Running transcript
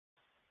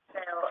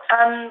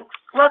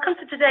Welcome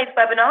to today's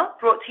webinar,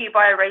 brought to you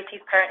by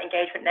Racy's Parent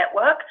Engagement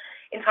Network,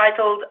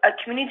 entitled A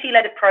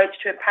Community-Led Approach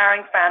to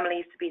Empowering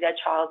Families to Be Their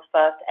Child's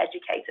First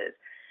Educators.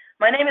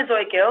 My name is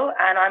Zoe Gill,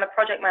 and I'm a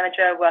project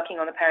manager working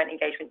on the parent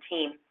engagement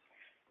team.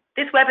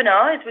 This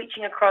webinar is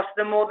reaching across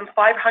the more than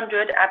 500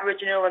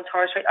 Aboriginal and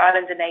Torres Strait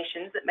Islander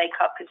nations that make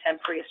up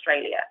contemporary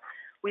Australia.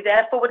 We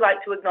therefore would like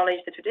to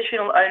acknowledge the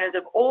traditional owners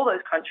of all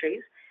those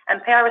countries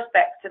and pay our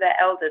respects to their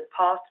elders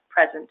past,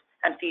 present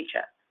and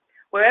future.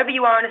 Wherever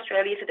you are in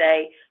Australia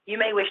today, you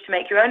may wish to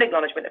make your own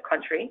acknowledgement of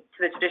country to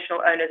the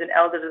traditional owners and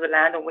elders of the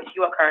land on which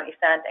you are currently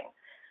standing.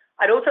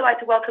 I'd also like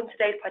to welcome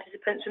today's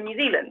participants from New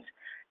Zealand.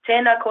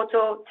 Tēnā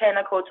koutou,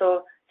 tēnā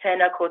koutou,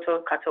 tēnā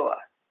koutou katoa.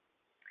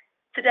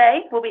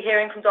 Today, we'll be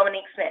hearing from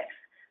Dominique Smith.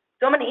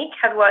 Dominique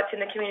has worked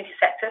in the community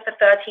sector for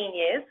 13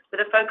 years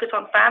with a focus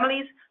on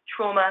families,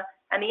 trauma,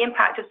 and the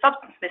impact of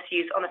substance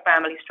misuse on the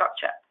family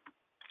structure.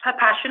 Her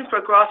passion for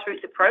a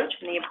grassroots approach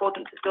and the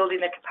importance of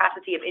building the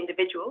capacity of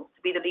individuals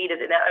to be the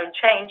leaders in their own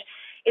change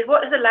is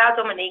what has allowed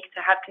Dominique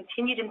to have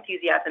continued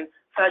enthusiasm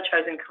for her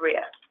chosen career.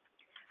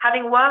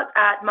 Having worked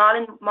at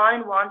Marlin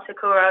Wan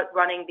Sakura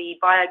running the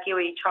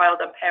Bayagiri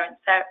Child and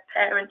Parent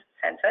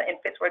Centre in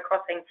Fitzroy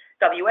Crossing,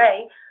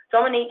 WA,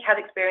 Dominique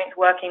has experience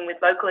working with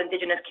local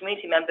Indigenous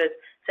community members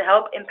to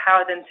help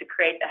empower them to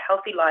create a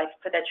healthy life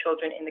for their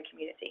children in the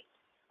community.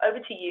 Over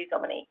to you,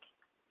 Dominique.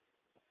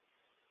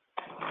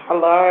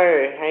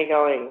 Hello, how are you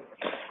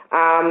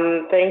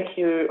going? Thank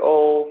you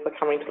all for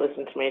coming to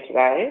listen to me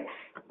today.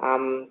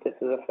 This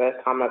is the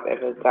first time I've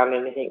ever done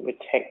anything with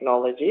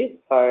technology,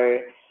 so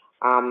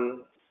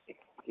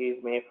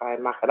excuse me if I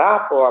muck it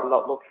up or I'm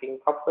not looking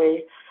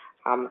properly.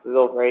 This is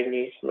all very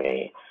new to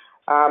me.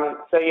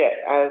 So yeah,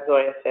 as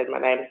Zoya said, my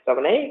name is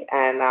Dominique,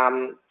 and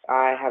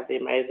I have the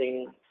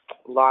amazing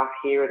life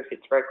here in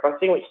Fitzroy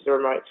Crossing, which is a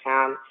remote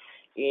town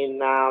in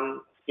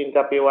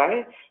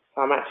WA.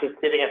 So I'm actually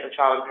sitting at the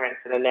Child and Parent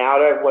Centre now. I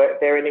don't work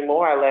there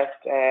anymore. I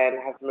left and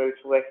have moved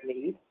to work in the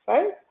youth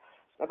space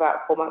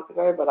about 4 months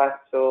ago, but I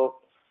still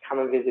come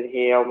and visit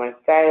here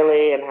almost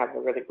daily and have a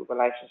really good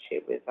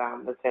relationship with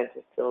the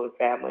centre still and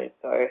families.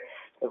 So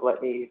they've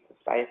let me use the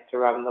space to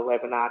run the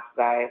webinar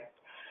today.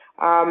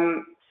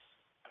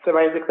 So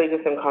basically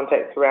just some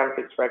context around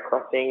Fitzroy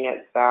Crossing.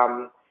 It's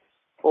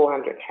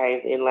 400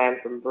 k's inland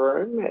from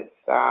Broome. It's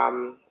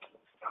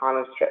kind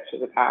of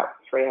stretches about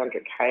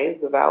 300 k's,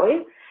 the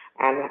valley.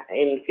 And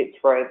in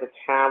Fitzroy, the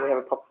town, we have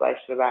a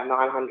population of about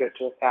 900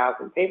 to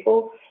 1,000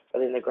 people,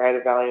 but in the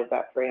Greater Valley of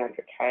that 300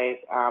 k's,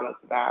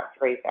 it's about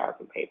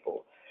 3,000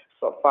 people.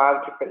 We've got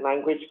 5 different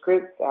language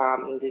groups,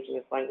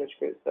 Indigenous language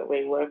groups that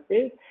we work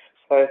with.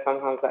 So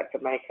sometimes that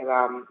can make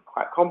it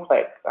quite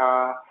complex,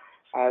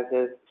 as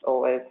there's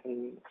always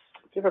some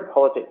different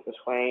politics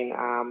between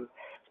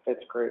those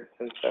groups.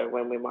 And so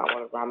when we might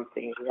want to run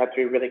things, we have to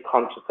be really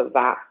conscious of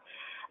that.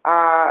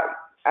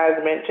 As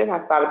mentioned,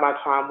 I started my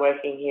time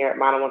working here at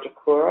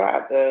Manawantakura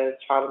at the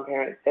Child and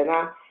Parent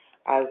Centre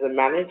as a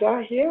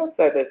manager here.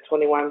 So there's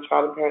 21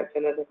 Child and Parent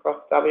Centres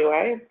across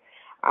WA.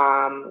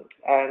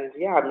 And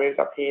yeah, I moved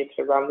up here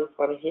to run this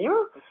one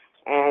here.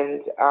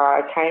 And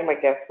I came, I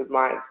guess, with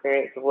my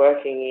experience of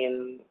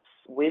working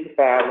with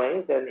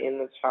families and in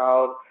the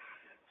child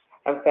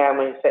and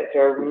family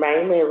sector,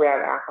 mainly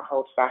around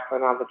alcohol, tobacco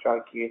and other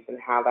drug use, and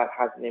how that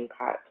has an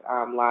impact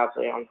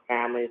largely on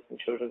families and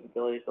children's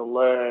ability to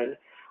learn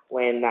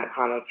when that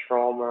kind of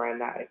trauma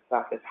and that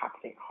stuff is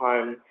happening at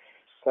home.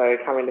 So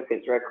coming to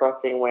Fitzroy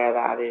Crossing, where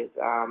that is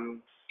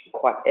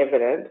quite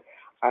evident,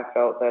 I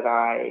felt that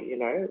I,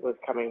 was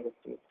coming with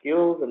some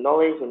skills and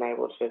knowledge and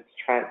able to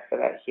transfer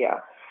that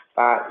here.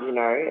 But,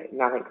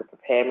 nothing could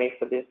prepare me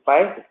for this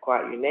place. It's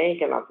quite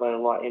unique, and I've learned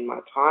a lot in my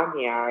time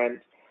here.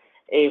 And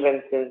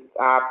even since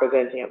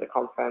presenting at the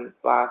conference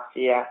last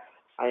year,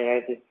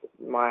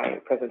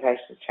 my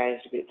presentation has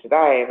changed a bit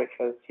today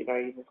because,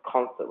 you're just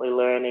constantly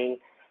learning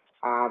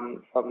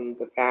from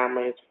the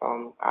families,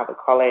 from other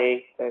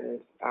colleagues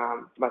and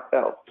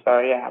myself. So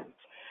yeah,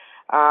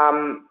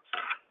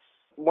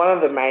 one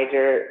of the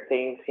major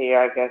things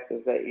here, I guess,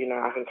 is that,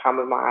 I can come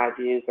with my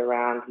ideas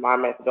around my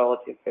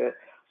methodology for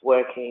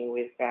working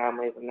with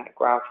families and that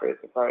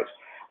grassroots approach.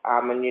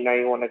 And,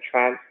 you want to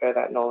transfer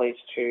that knowledge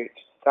to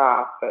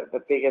staff. But the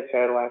biggest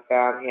hurdle I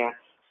found here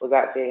was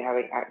actually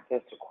having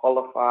access to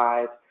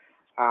qualified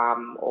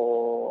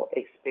or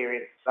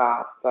experienced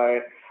staff.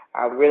 So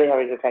really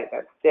having to take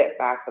that step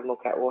back and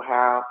look at, well,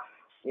 how,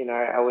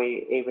 are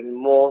we even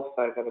more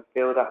so going to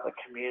build up the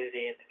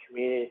community and the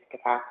community's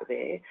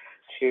capacity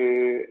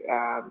to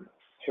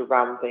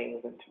run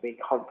things and to be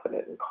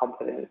confident and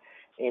competent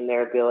in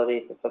their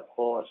ability to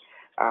support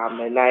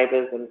their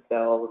neighbours,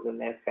 themselves and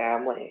their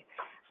family.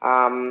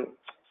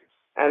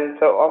 And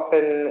so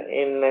often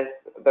in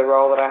the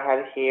role that I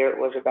had here, it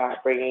was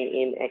about bringing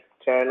in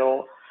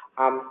external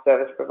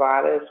service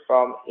providers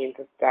from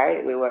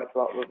interstate. We worked a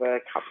lot with a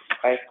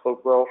place called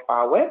Rural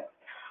Far West,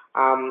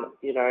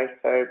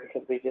 so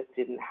because we just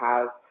didn't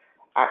have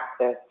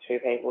access to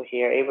people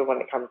here. Even when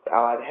it comes to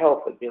allied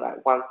health, it'd be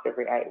like once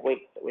every 8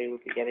 weeks that we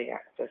would be getting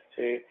access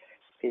to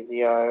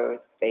physio,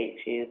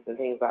 speeches and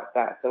things like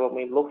that. So when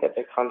we look at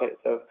the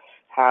context of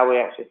how we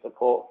actually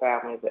support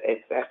families,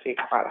 it's actually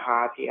quite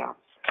hard here.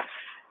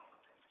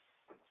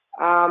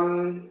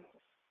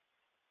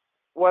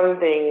 One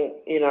thing,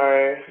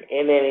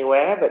 in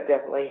anywhere, but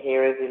definitely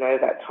here is,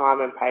 that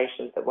time and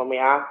patience, that when we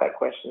ask that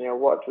question,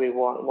 what do we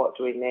want, what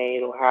do we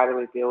need, or how do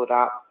we build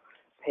up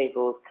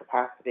people's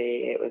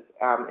capacity,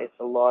 it's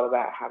a lot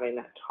about having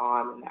that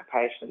time and that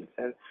patience.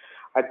 And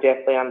I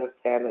definitely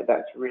understand that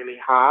that's really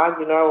hard,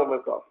 when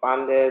we've got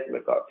funders,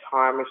 we've got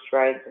time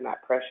restraints and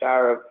that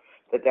pressure of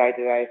the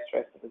day-to-day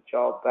stress of the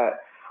job. But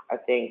I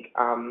think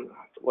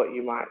what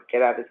you might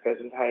get out of this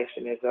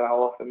presentation is that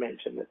I'll often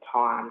mention that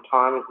time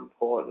is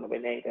important, that we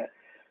need to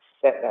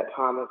set that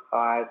time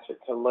aside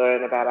to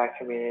learn about our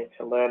community,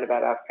 to learn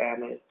about our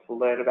families, to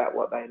learn about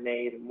what they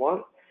need and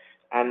want.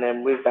 And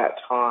then with that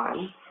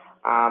time,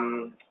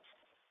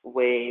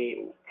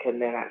 we can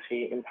then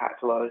actually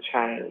impact a lot of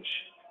change.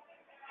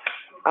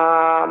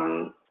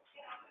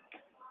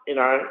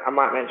 I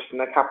might mention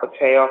a cup of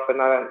tea often.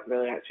 I don't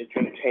really actually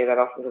drink tea that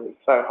often because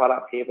it's so hot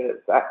up here, but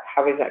it's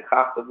having that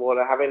glass of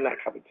water, having that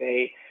cup of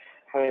tea,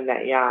 having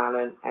that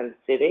yarn and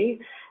sitting.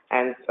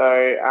 And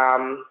so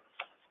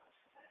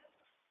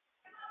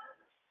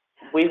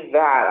with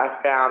that,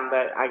 I found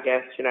that, I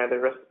guess, the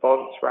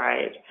response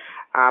rate,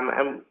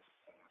 and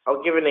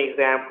I'll give an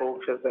example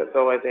because it's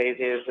always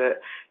easy, is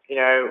that,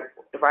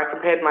 if I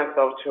compared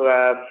myself to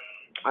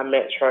a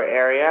metro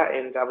area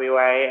in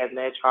WA and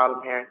their child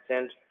and parent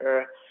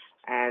centre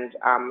and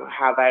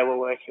how they were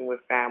working with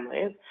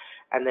families,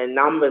 and the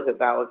numbers that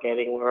they were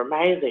getting were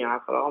amazing. I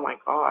thought, oh my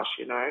gosh,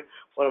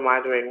 what am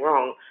I doing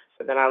wrong?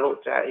 But then I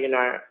looked at,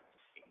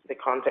 the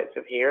context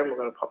of here, and we've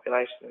got a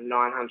population of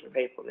 900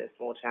 people in this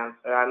small town,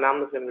 so our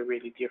numbers are going to be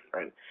really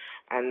different.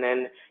 And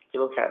then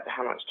you look at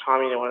how much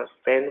time you want to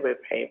spend with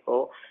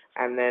people,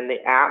 and then the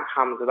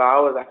outcomes that I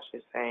was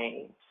actually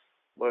seeing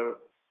were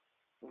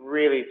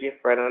really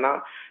different. And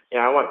I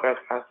won't go as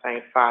far as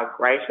saying far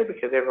greater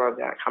because everyone's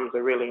outcomes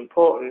are really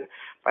important,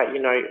 but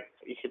you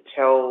could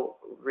tell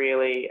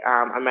really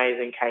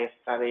amazing case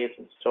studies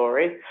and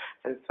stories.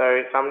 And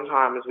so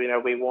sometimes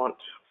we want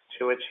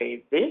to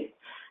achieve this,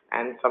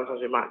 and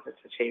sometimes we might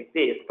just achieve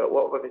this, but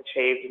what we've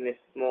achieved in this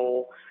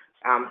small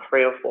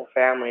 3 or 4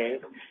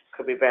 families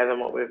could be better than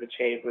what we've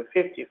achieved with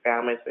 50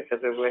 families, because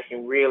we're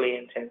working really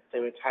intensely.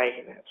 We're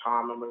taking that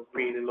time and we're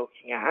really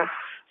looking at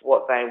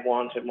what they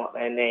want and what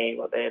they need,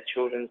 what their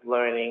children's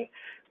learning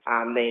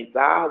needs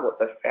are, what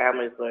the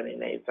family's learning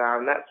needs are.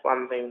 And that's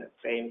one thing that's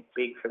been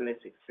big from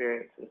this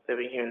experience since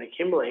living here in the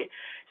Kimberley,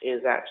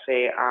 is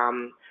actually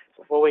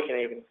before we can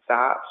even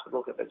start to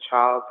look at the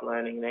child's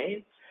learning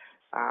needs,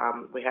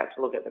 we had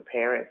to look at the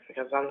parents,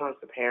 because sometimes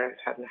the parents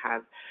hadn't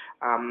had,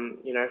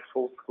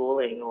 full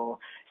schooling or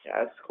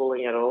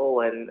schooling at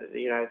all, and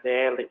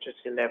their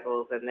literacy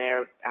levels and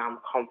their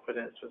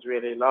confidence was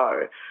really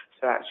low.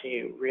 So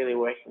actually really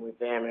working with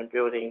them and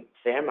building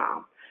them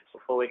up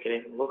before we could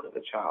even look at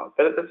the child.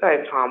 But at the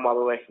same time, while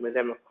we're working with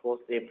them, of course,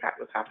 the impact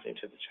was happening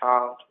to the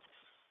child.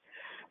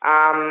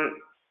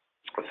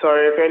 So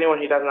for anyone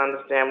who doesn't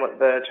understand what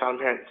the Child and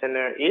Parent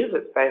Centre is,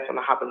 it's based on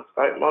the hub and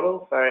spoke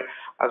model. So I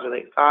was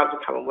really excited to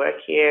come and work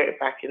here.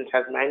 Back in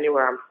Tasmania,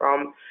 where I'm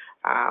from,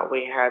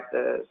 we had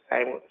the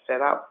same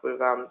setup with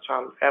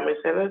child and family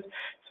centres.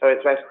 So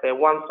it's basically a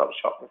one-stop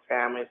shop for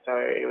families. So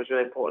it was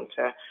really important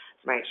to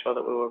make sure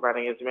that we were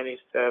running as many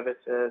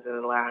services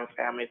and allowing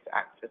families to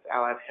access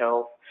allied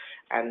health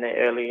and the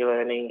early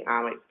learning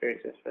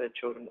experiences for the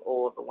children,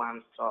 all at the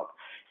one-stop,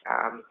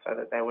 so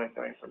that they weren't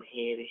going from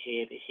here to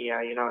here to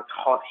here. It's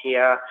hot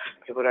here,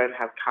 people don't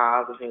have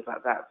cars and things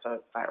like that, so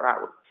it's like, right,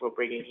 we'll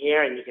bring you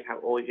here and you can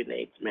have all your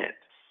needs met.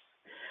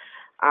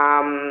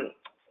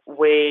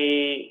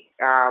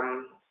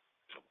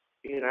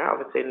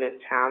 Obviously in this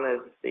town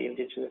there's the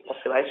Indigenous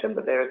population,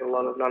 but there is a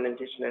lot of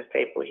non-Indigenous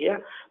people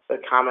here. So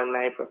come and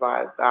they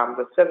provide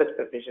the service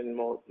provision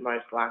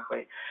most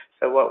likely.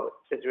 So what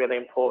is really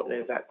important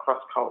is that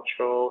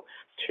cross-cultural,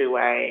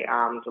 two-way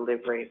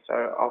delivery. So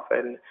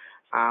often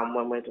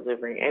when we're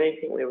delivering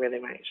anything, we really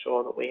make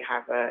sure that we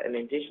have an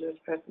Indigenous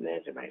person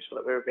there to make sure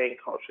that we're being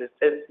culturally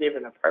sensitive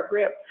and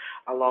appropriate,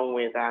 along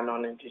with our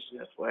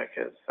non-Indigenous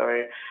workers.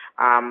 So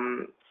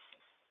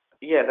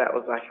that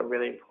was like a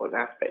really important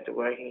aspect of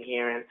working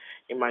here. And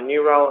in my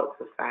new role, it's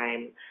the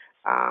same.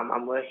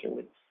 I'm working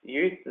with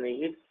youth in the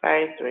youth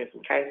space, doing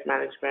some case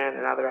management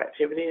and other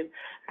activities,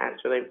 and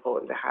it's really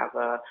important to have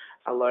a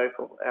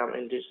local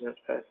Indigenous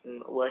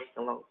person working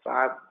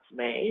alongside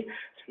me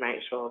to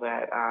make sure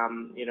that,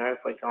 if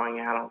we're going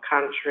out on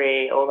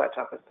country, all that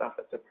type of stuff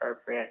is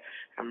appropriate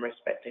and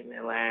respecting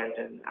their land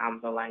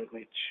and the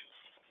language.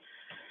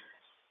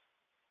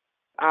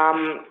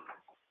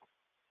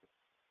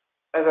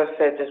 As I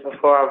said just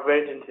before, I've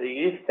moved into the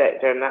youth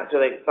sector, and that's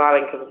really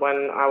exciting because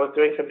when I was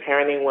doing some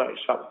parenting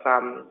workshops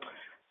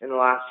in the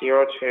last year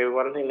or two,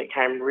 one thing that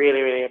came really,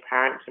 really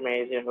apparent to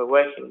me is, we're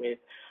working with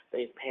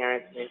these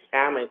parents and these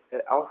families,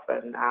 that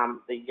often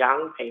the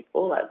young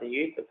people, like the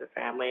youth of the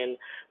family, and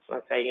when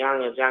I say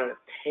young as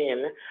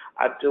 10,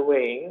 are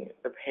doing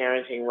the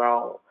parenting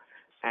role.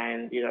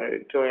 and, you know,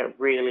 doing it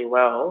really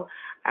well.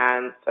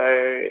 And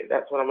so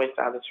that's when we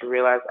started to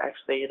realise,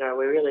 actually, you know,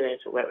 we really need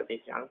to work with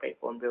these young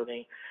people and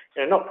building,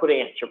 you know, not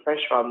putting extra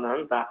pressure on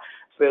them, but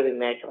building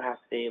their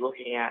capacity,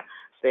 looking at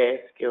their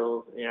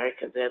skills, you know,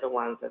 because they're the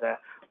ones that are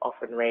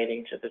often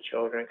reading to the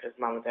children, because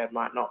mum and dad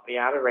might not be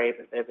able to read,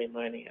 but they've been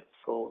learning at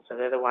school. So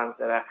they're the ones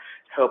that are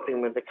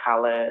helping with the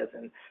colours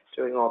and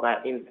doing all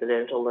that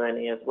incidental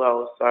learning as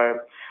well. So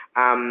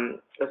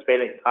it's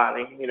been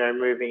exciting, you know,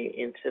 moving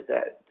into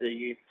the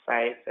youth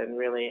space and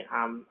really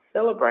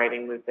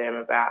celebrating with them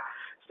about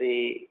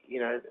the, you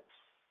know,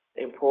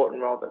 the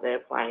important role that they're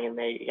playing in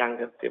their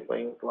younger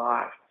siblings'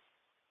 life.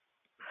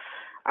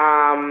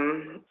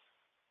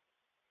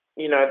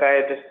 You know,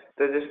 they're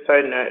just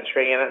so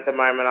nurturing, and at the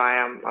moment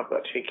I've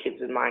got 2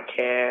 kids in my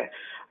care,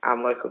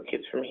 local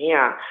kids from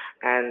here,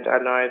 and I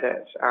know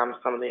that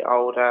some of the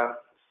older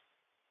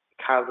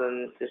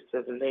cousins,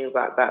 sisters and things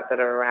like that that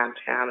are around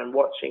town, and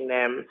watching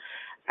them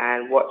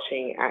and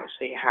watching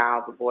actually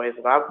how the boys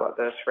that I've got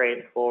that are 3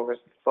 and 4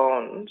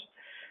 respond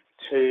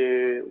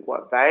to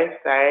what they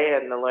say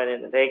and the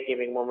learning that they're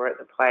giving when we're at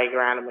the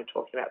playground and we're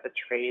talking about the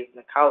trees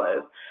and the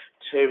colours,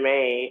 to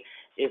me,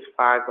 is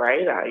far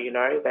greater. You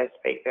know, they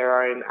speak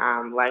their own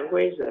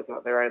language, they've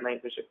got their own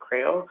language of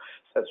Creole,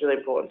 so it's really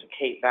important to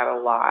keep that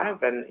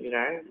alive. And, you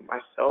know,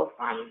 myself,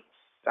 I'm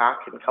dark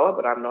in colour,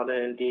 but I'm not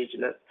an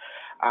Indigenous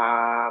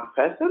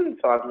person,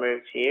 so I've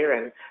moved here,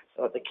 and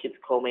so the kids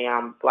call me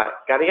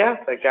Black Guttier.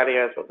 So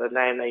Guttier is what the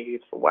name they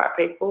use for white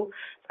people,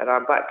 but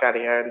I'm Black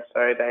Guttier, and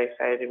so they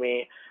say to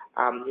me,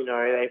 you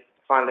know, they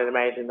find it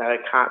amazing that I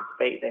can't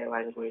speak their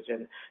language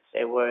and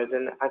their words.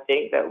 And I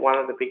think that one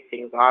of the big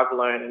things I've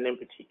learned, and in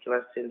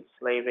particular since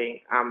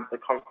leaving the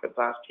conference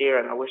last year,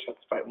 and I wish I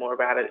spoke more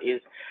about it,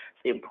 is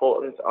the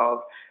importance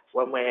of,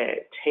 when we're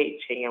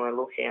teaching and we're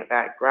looking at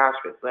that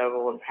grassroots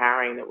level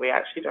empowering, that we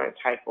actually don't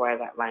take away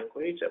that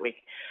language, that we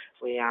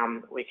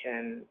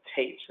can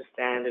teach the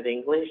standard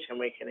English and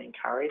we can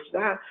encourage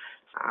that.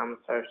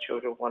 So if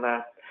children want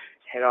to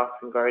head off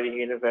and go to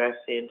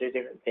university and do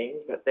different things,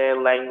 but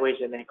their language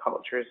and their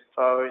culture is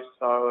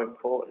so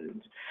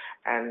important.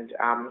 And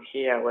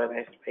here, where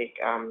they speak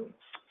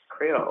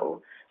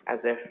Creole as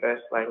their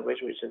first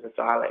language, which is a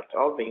dialect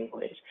of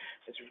English,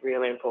 it's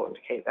really important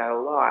to keep that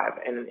alive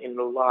and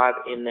alive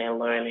in their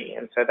learning.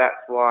 And so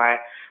that's why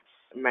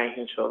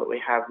making sure that we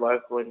have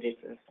local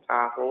Indigenous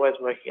staff always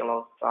working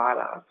alongside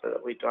us so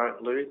that we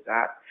don't lose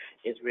that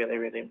is really,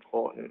 really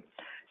important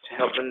to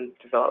help them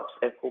develop to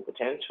their full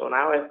potential. And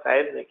I always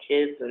say to the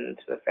kids and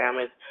to the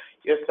families,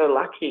 you're so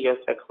lucky, you're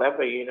so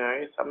clever, you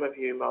know. Some of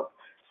you might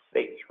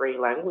speak 3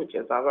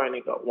 languages. I've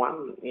only got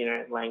 1, you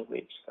know,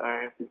 language. So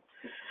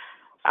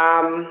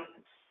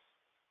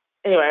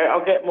anyway,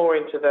 I'll get more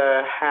into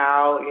the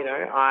how, you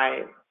know,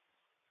 I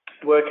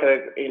work at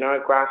a, you know, a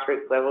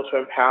grassroots level to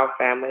empower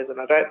families, and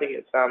I don't think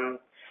it's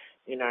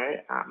you know,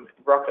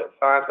 rocket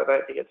science. I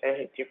don't think it's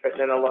anything different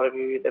than a lot of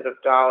you that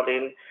have dialed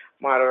in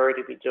might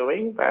already be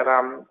doing. But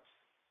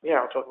yeah,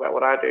 I'll talk about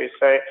what I do.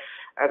 So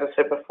as I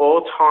said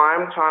before,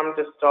 time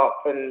to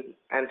stop and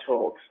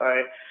talk.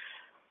 So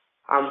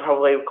I'm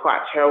probably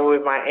quite terrible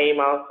with my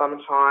emails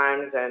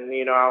sometimes, and,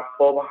 you know, I'll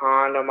fall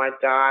behind on my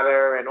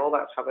data and all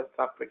that type of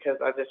stuff, because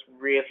I just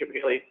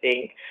really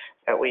think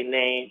that we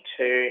need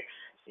to,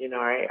 you know,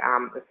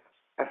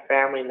 a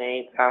family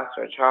needs us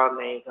or a child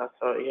needs us,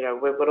 or, you know,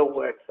 we've got to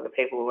work for the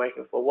people we're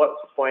working for.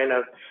 What's the point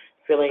of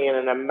filling in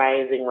an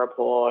amazing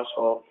report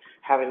or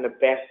having the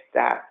best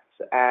stats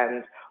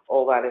and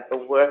all that if the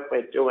work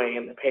we're doing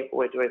and the people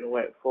we're doing the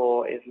work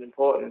for isn't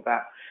important?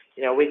 But,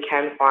 you know, we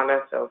can find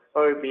ourselves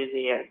so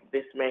busy at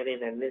this meeting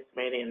and this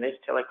meeting and this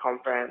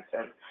teleconference,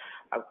 and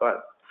I've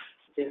got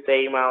this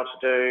email to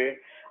do.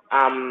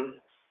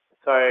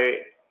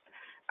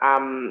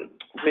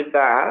 With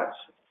that,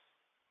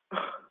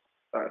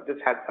 sorry, I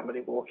just had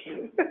somebody walk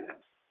in.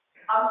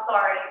 I'm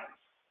sorry.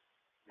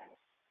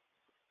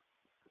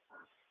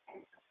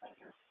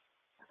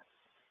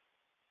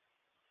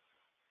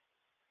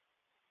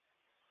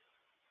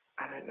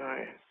 I don't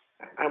know.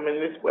 I'm in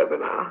this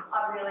webinar.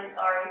 I'm really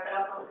sorry, but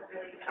I thought it was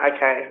really good.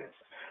 Okay.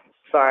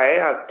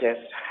 Sorry, I've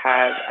just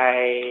had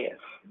a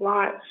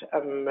slight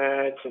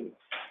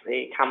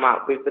emergency come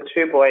up with the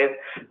 2 boys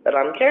that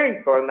I'm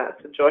caring for, and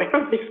that's the joy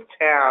of this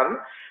town.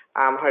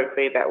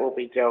 Hopefully that will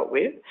be dealt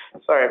with.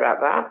 Sorry about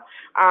that.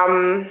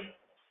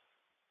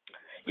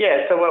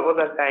 Yeah, so what was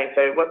I saying?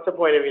 So what's the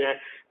point of, you know,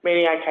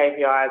 meeting our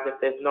KPIs if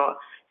there's not,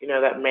 you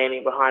know, that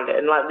meaning behind it?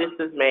 And like, this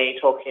is me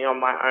talking on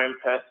my own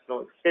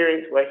personal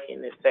experience working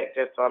in this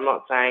sector, so I'm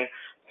not saying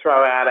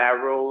throw out our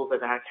rules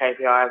and our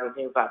KPIs and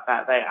things like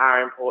that. They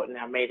are important,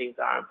 our meetings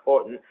are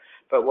important,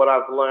 but what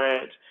I've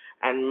learned,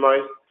 and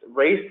most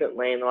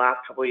recently in the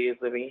last couple of years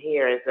living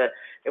here, is that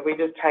if we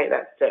just take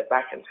that step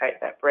back and take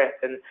that breath,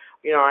 and,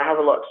 you know, I have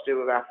a lot to do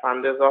with our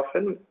funders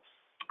often,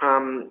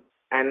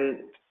 and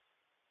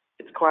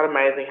it's quite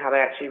amazing how they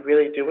actually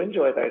really do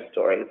enjoy those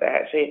stories. They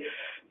actually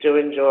do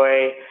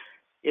enjoy,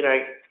 you know,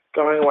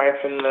 going away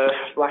from the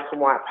black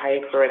and white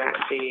paper and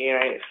actually, you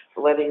know,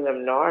 letting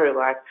them know,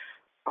 like,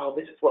 oh,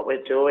 this is what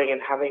we're doing,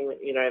 and having,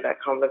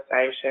 that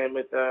conversation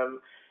with them,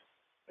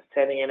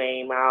 sending an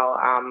email.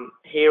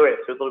 Here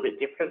it's a little bit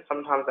different.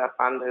 Sometimes our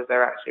funders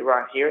are actually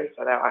right here, and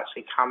so they'll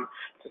actually come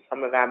to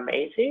some of our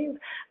meetings,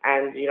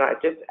 and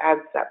it just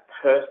adds that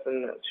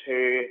person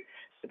to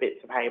the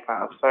bits of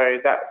paper. So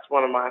that's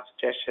one of my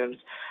suggestions.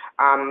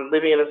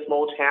 Living in a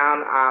small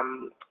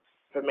town,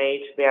 for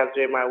me to be able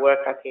to do my work,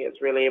 I think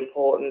it's really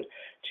important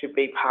to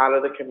be part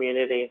of the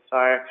community.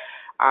 So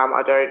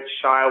I don't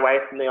shy away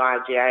from the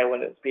IGA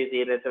when it's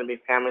busy and there's going to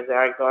be families there.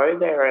 I go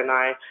there, and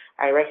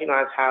I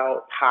recognise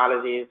how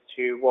hard it is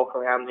to walk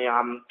around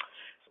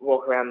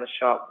the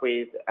shop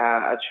with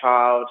a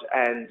child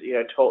and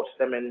talk to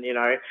them, and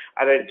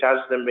I don't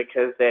judge them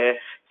because their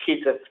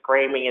kids are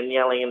screaming and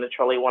yelling in the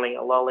trolley wanting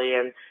a lolly,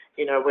 and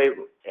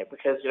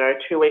because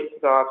 2 weeks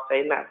ago I've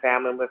seen that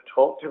family and we've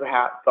talked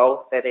about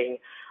goal setting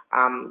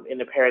in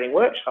the parenting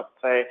workshop.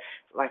 So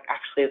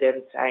actually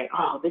them saying,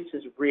 oh, this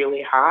is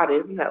really hard,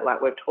 isn't it?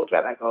 We've talked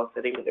about that goal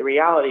setting, but the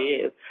reality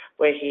is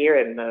we're here,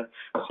 and the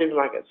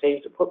supermarket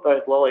seems to put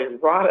those lollies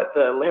right at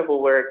the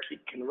level where a kid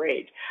can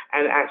reach,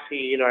 and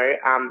actually,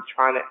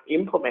 trying to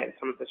implement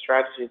some of the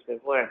strategies we've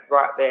learned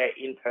right there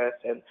in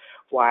person,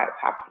 why it's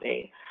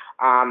happening.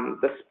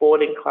 The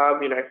sporting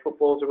club,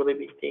 football's a really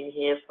big thing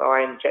here, so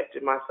I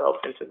injected myself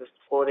into the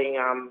sporting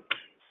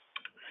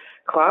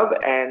club,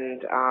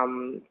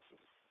 and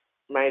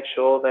made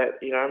sure that,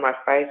 my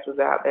face was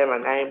out there,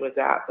 my name was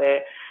out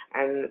there,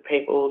 and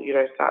people,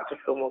 start to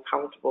feel more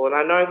comfortable. And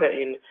I know that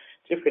in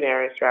different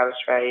areas throughout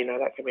Australia,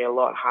 that can be a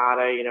lot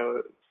harder.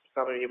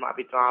 Some of you might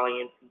be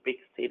dialing in from big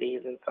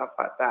cities and stuff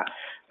like that.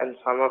 And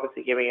so I'm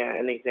obviously giving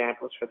an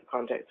example for the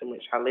context in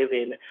which I live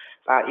in.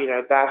 But,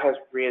 that has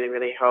really,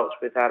 really helped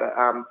with that,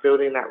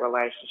 building that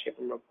relationship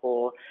and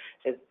rapport,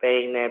 is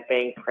being there,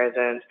 being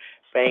present,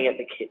 being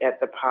at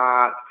the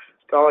park,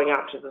 going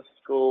up to the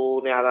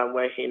school now that I'm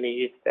working in the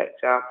youth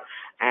sector,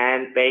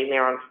 and being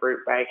there on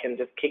fruit break and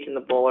just kicking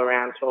the ball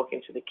around,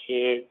 talking to the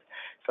kids,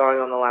 going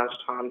on the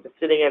lunchtime, just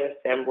sitting at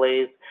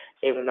assemblies,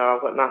 even though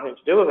I've got nothing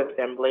to do with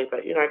assembly, but,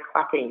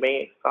 clapping,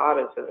 being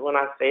excited. So that when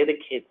I see the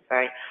kids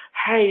saying,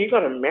 hey, you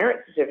got a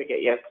merit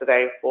certificate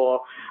yesterday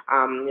for,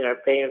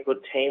 being a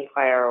good team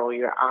player, or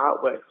your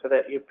artwork, so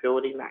that you're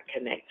building that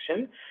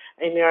connection.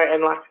 And,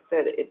 and like I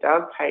said, it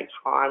does take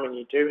time, and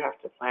you do have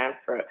to plan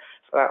for it.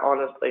 But I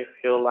honestly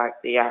feel like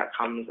the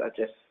outcomes are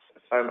just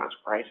so much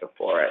greater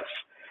for it.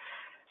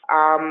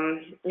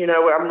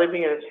 I'm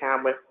living in a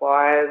town where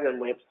flyers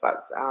and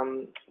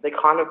websites, they're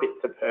kind of a bit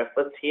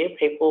superfluous here.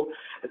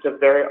 It's a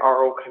very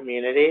oral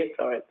community,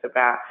 so it's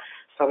about,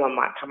 someone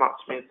might come up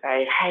to me and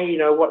say, hey,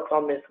 what's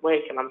on this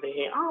week? And I'm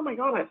thinking, oh my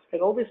God, I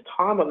spent all this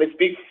time on this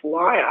big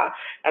flyer,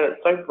 and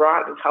it's so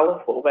bright and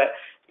colourful, but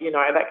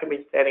that can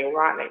be standing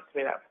right next to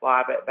me, that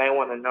flyer, but they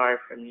want to know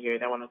from you.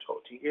 They want to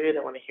talk to you. They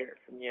want to hear it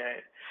from you.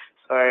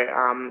 So,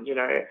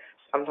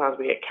 sometimes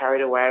we get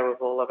carried away with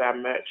all of our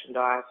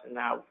merchandise and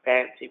our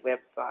fancy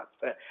websites,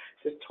 but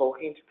just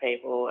talking to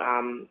people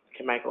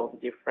can make all the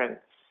difference.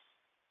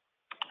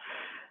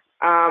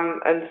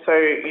 And so,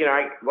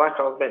 like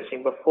I was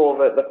mentioning before,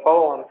 the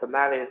follow-on from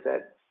that is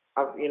that,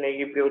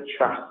 you build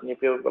trust and you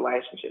build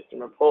relationships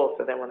and rapport.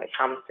 So then when it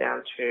comes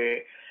down to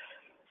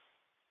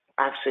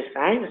actually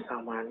saying to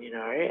someone,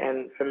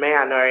 and for me,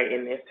 I know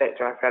in this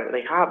sector I found it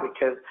really hard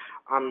because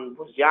I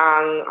was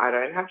young, I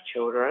don't have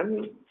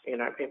children.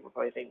 People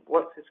probably think,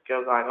 what's this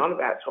girl going on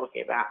about,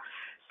 talking about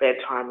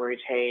bedtime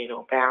routine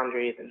or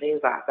boundaries and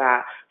things like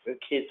that with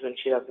kids when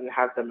she doesn't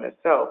have them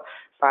herself.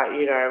 But,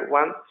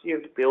 once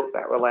you've built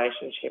that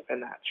relationship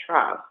and that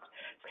trust,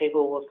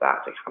 people will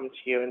start to come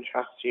to you and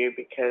trust you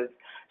because,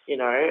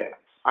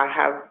 I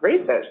have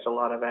researched a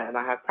lot of it, and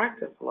I have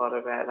practiced a lot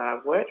of it, and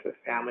I've worked with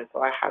families,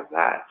 so I have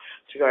that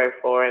to go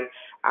for, and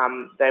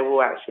they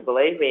will actually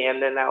believe me,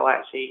 and then they'll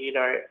actually,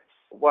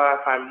 what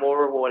I find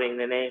more rewarding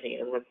than anything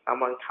is when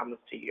someone comes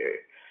to you.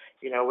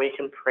 We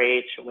can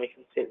preach and we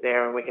can sit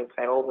there and we can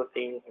say all the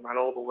things and run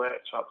all the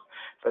workshops,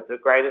 but the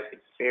greatest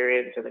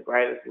experience and the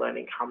greatest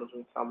learning comes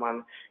when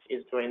someone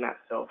is doing that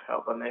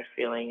self-help and they're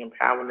feeling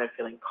empowered, when they're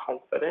feeling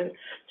confident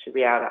to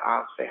be able to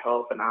ask for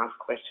help and ask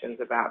questions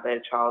about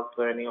their child's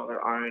learning on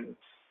their own.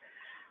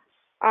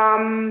 So,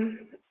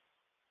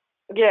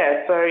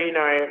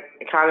 I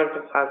can't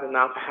emphasize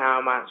enough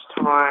how much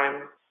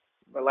time,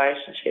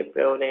 relationship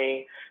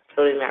building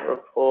that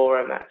rapport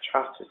and that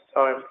trust is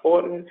so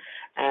important.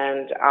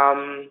 And,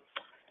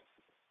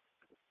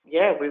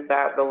 with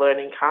that, the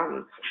learning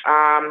comes.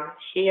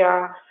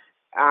 Here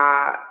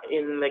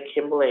in the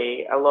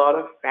Kimberley, a lot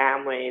of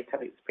families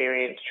have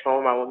experienced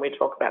trauma. When we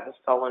talk about the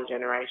stolen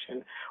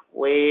generation,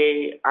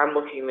 I'm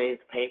looking these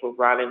people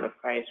right in the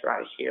face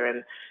right here.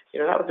 And,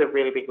 that was a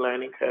really big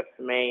learning curve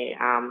for me.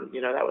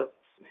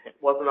 It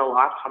wasn't a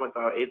lifetime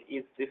ago. It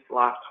is this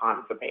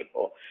lifetime for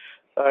people.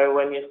 So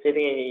when you're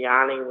sitting and you're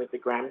yarning with the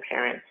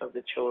grandparents of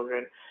the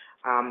children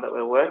that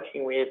we're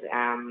working with,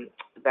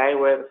 they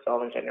were the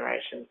stolen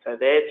generation. So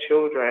their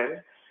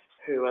children,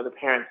 who are the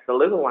parents of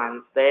the little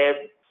ones,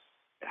 they've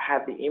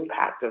had the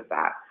impact of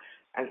that.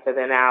 And so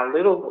then our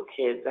little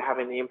kids are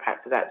having the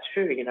impact of that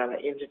too, you know, that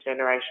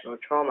intergenerational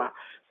trauma.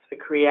 So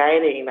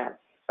creating that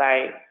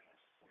safe,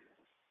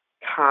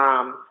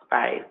 calm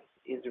space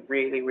is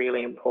really,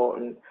 really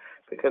important,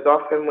 because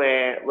often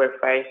we're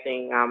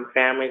facing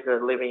families that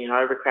are living in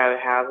overcrowded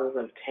houses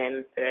of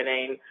 10,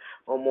 13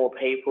 or more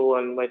people,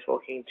 and we're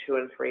talking 2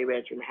 and 3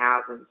 bedroom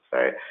houses.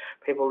 So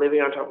people living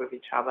on top of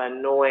each other,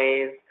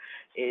 noise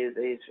is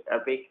a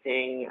big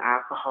thing,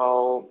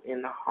 alcohol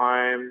in the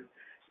home,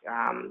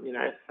 you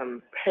know,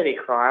 some petty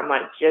crime.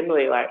 Like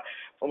generally, like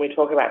when we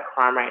talk about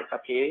crime rates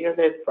up here, you know,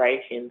 there's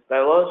break-ins, but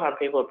a lot of the time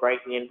people are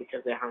breaking in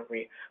because they're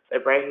hungry.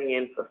 They're breaking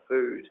in for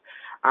food.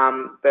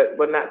 But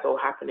when that's all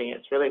happening,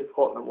 it's really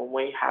important when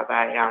we have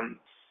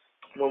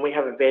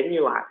a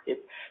venue like this,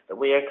 that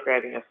we are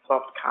creating a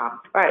soft, calm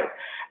space.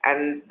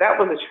 And that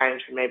was a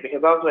change for me,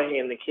 because I was working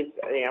in the kids,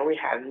 you know, we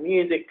had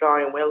music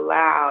going, we're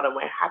loud and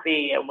we're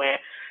happy and we're,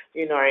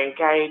 you know,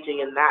 engaging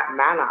in that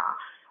manner.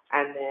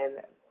 And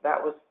then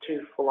that was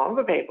too full on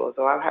for people.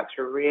 So I've had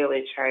to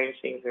really change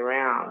things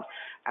around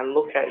and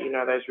look at, you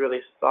know, those really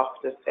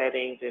softer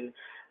settings. And,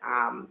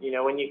 you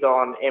know, when you go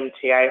on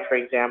MTA, for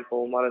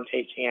example, Modern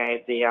Teaching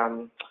Aid,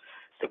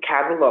 the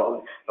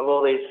catalogue of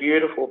all these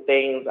beautiful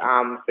things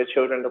for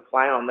children to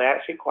play on, they're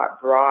actually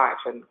quite bright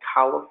and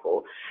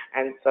colourful.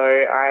 And so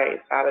I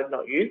started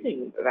not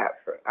using that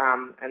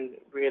and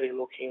really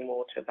looking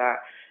more to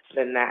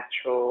the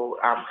natural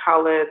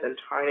colours and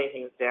toning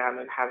things down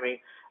and having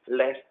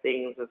less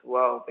things as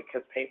well,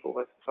 because people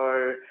were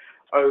so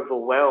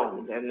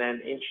overwhelmed, and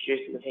then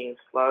introducing things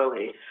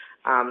slowly.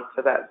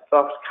 So that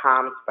soft,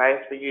 calm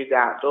space, we use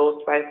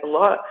outdoor space a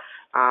lot.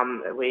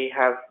 We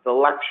have the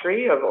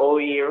luxury of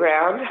all year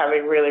round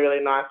having really,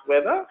 really nice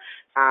weather.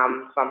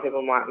 Some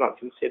people might not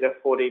consider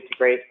 40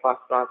 degrees plus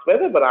nice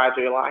weather, but I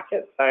do like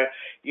it. So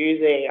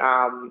using,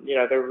 you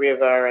know, the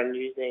river and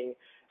using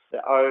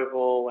the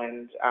oval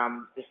and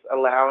just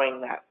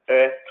allowing that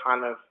earth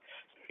kind of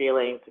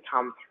feeling to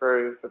come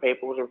through for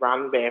people to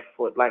run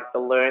barefoot, like the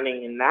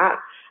learning in that,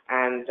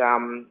 and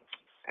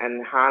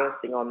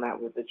harnessing on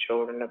that with the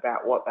children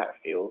about what that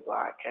feels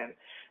like,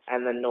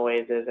 and the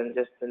noises and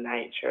just the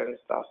nature and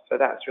stuff. So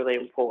that's really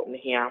important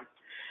here.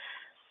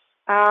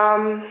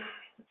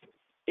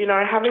 You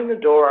know, having the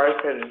door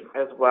open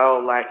as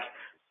well, like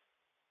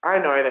I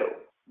know that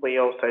we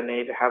also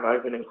need to have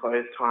open and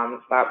close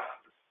times, but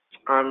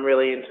I'm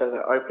really into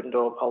the open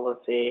door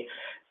policy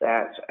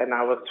and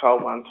I was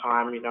told one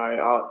time, you know,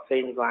 oh, it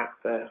seems like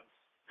the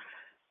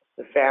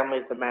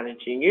families are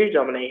managing you,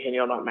 Dominique, and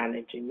you're not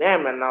managing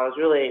them. And I was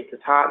really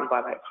disheartened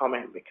by that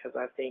comment, because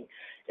I think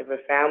if a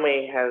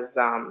family has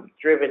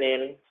driven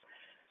in,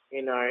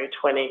 you know,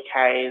 20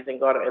 Ks and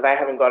they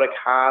haven't got a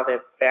car, they've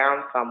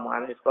found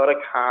someone who's got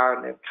a car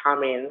and they've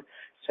come in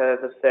to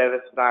the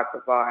service that I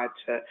provide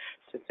to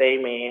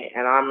see me,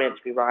 and I'm meant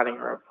to be writing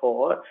a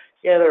report.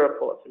 Yeah, the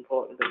report's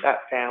important, but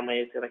that family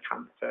is going to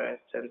come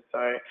first. And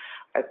so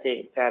I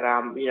think that,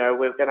 you know,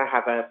 we're going to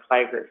have a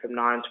play group from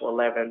 9 to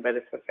 11, but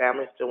if the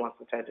family still wants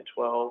to stay to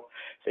 12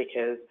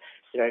 because,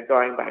 you know,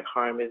 going back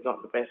home is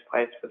not the best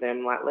place for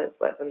them, like, let's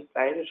let them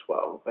stay to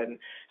 12. And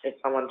if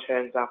someone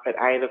turns up at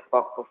 8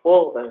 o'clock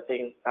before the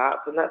thing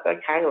starts, then that's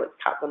okay. Let's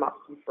cut them up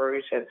some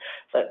fruit and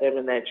let them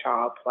and their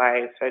child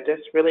play. So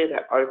just really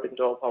that open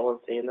door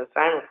policy, and the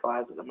same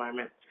applies at the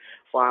moment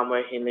while I'm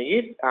working in the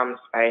youth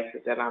space,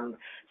 is that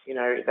you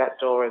know, that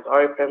door is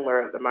open.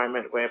 At the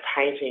moment, we're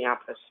painting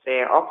up a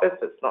spare office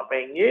that's not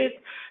being used,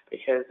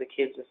 because the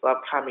kids just love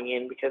coming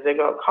in because they've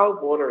got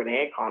cold water and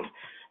aircon,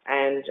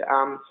 and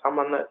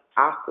someone that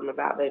asks them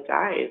about their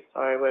days.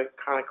 So we're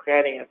kind of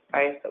creating a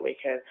space that we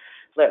can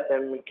let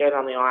them get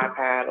on the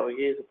iPad or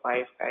use a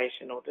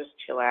PlayStation or just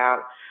chill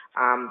out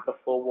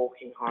before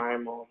walking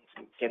home or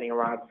getting a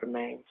ride from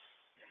me.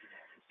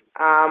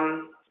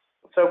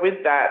 So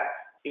with that,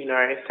 you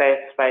know, safe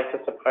space, I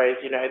suppose,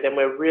 you know, then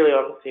we're really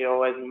obviously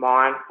always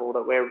mindful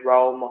that we're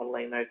role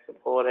modelling those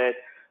supported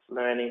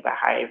learning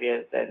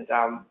behaviours, and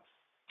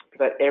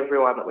that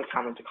everyone that we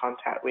come into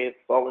contact with,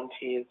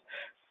 volunteers,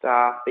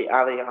 staff, the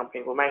other young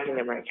people, making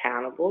them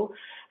accountable.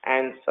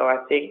 And so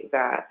I think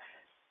that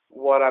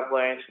what I've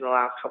learned in the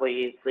last couple of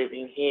years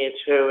living here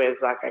too is,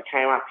 like, I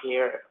came up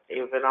here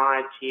with an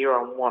idea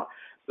on what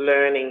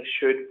learning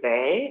should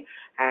be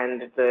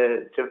and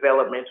the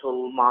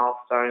developmental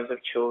milestones of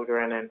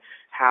children and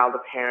how the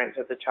parents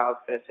are the child's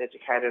first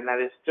educator, and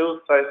that is still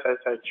so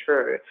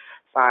true,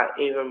 but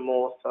even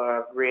more so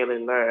I've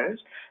really learned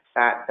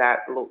that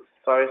looks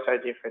so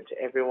different to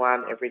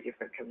everyone, every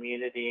different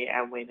community,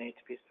 and we need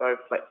to be so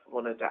flexible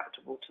and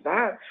adaptable to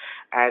that,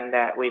 and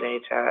that we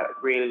need to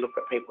really look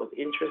at people's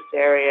interest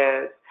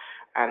areas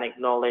and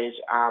acknowledge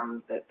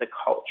that the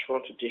cultural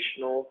and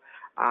traditional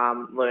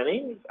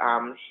learnings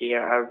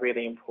here are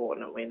really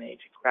important, and we need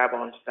to grab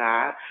onto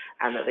that,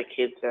 and that the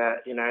kids are,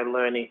 you know,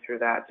 learning through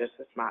that just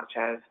as much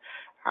as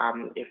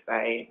if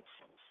they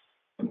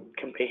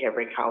can pick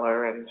every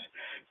colour and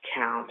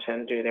count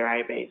and do their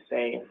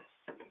ABC.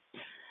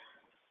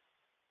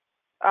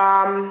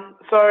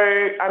 So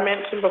I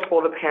mentioned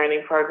before the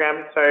parenting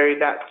program, so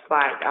that's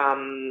like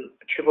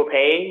Triple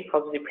P,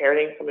 positive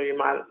parenting, some of you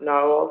might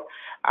know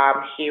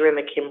of. Here in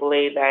the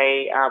Kimberley,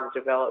 they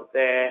developed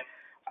a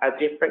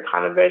different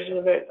kind of version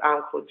of it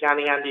called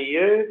Johnny Under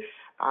You,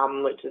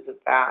 which is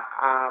about,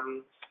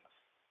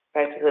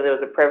 basically there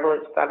was a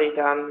prevalence study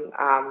done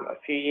a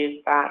few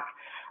years back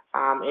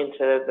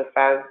into the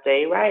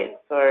FASD rate.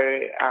 So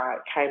it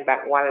came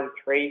back 1 in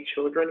 3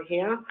 children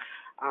here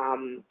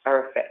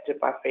are affected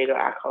by Foetal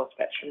Alcohol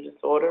Spectrum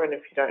Disorder, and if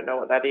you don't know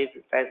what that is,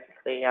 it's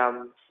basically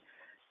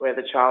where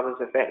the child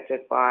is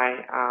affected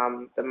by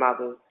the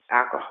mother's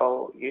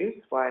alcohol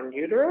use while in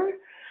utero,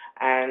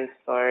 and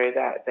so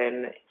that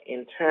then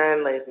in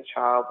turn leaves the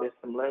child with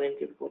some learning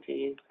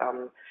difficulties.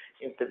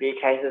 In severe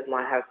cases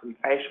might have some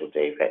facial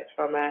defects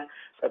from it,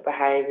 but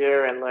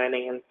behaviour and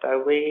learning, and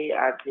so we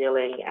are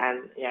dealing,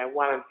 and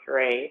 1 in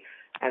 3,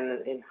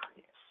 and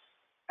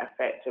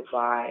affected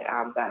by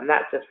that, and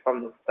that's just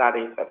from the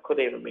study, so it could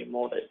even be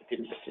more that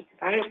didn't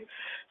participate.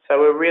 So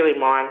we're really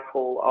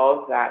mindful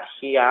of that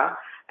here,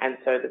 and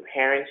so the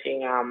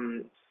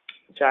parenting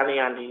Journey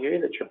Under You,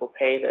 the Triple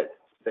P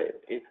that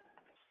is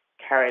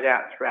carried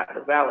out throughout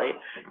the valley,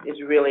 is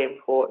really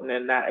important,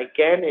 and that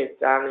again is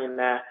done in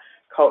a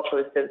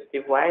culturally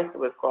sensitive way. So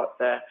we've got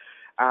the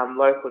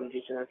local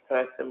Indigenous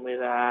person with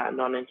a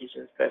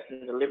non-Indigenous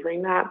person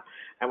delivering that,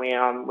 and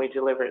we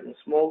deliver it in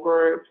small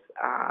groups,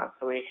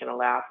 so we can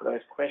allow for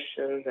those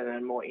questions in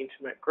a more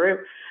intimate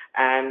group.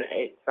 And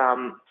it's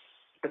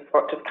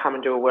not just come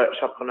and do a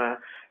workshop on a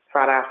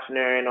Friday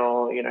afternoon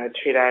or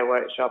 2-day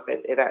workshop.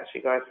 It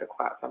actually goes for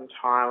quite some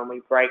time, and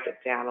we break it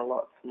down a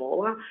lot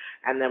smaller,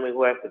 and then we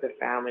work with the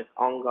families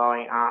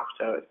ongoing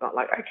after. It's not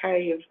like,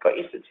 okay, you've got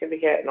your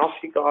certificate and off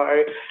you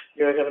go,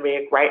 you're going to be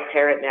a great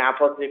parent now,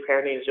 positive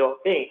parenting is your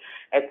thing.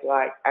 It's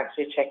like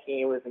actually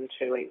checking in with them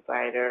 2 weeks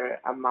later,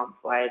 a month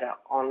later,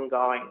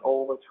 ongoing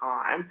all the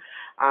time.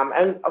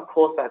 And of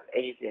course that's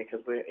easier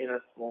because we're in a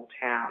small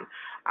town,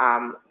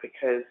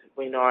 because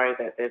we know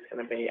that there's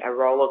going to be a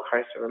roller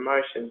coaster of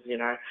emotions.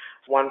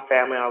 One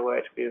family I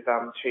worked with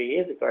 2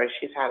 years ago,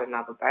 she's had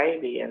another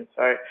baby, and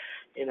so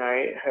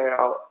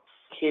her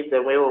kids,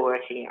 and we were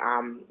working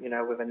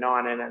with a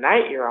 9 and an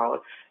 8-year-old.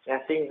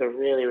 Now things are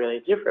really, really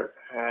different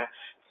for her.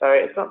 So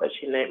it's not that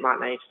she might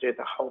need to do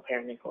the whole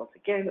parenting course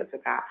again. It's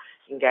about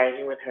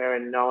engaging with her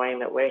and knowing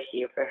that we're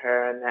here for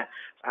her, and that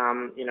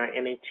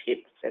any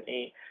tips,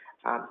 any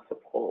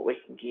support we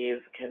can give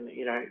can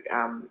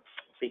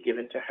be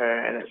given to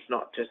her, and it's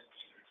not just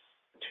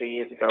 2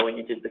 years ago when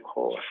you did the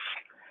course.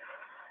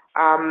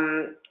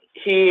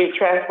 Here,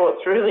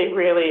 transport's really,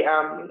 really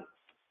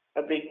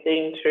a big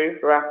thing too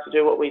for us to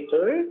do what we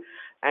do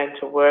and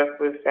to work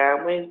with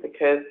families,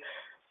 because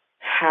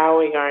how are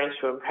we going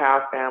to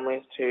empower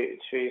families to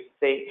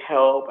seek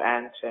help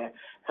and to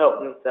help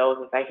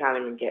themselves if they can't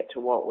even get to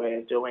what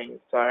we're doing?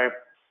 So I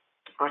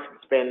can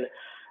spend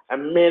a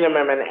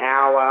minimum an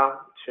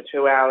hour to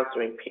 2 hours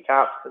doing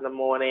pickups in the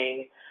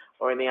morning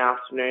or in the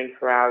afternoon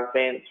for our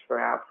events, for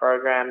our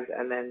programs,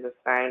 and then the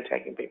same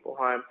taking people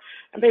home.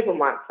 And people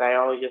might say,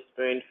 oh, you're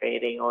spoon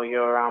feeding, or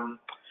you're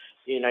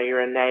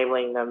you're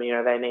enabling them,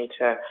 they need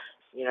to,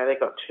 they've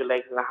got 2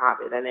 legs and a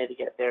heartbeat, they need to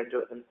get there and do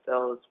it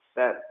themselves.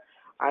 But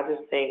I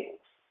just think,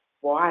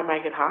 why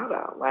make it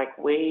harder? Like,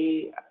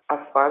 we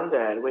are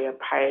funded, we are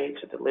paid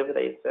to deliver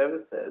these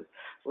services.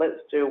 Let's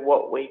do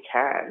what we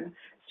can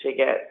to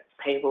get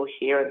people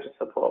here and to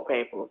support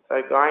people.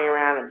 So going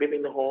around and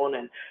bipping the horn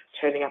and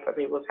turning up at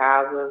people's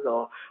houses,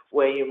 or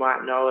where you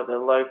might know are the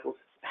local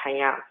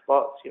hangout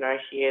spots,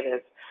 here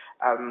there's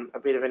a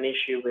bit of an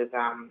issue with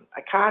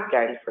a card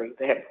game, for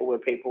example, where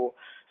people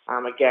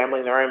are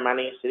gambling their own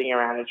money sitting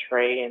around a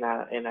tree in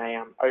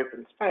a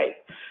open space.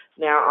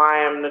 Now,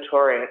 I am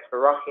notorious for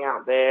rocking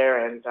out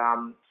there and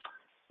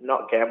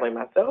not gambling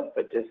myself,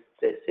 but just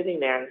sitting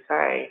there and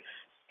saying,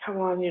 come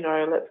on,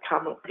 let's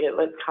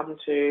come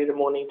to the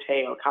morning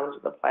tea or come to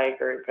the play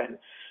group. And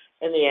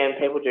in the end,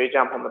 people do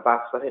jump on the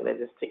bus. So I think they're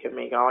just sick of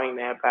me going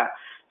there. But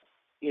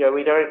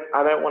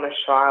I don't want to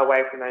shy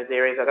away from those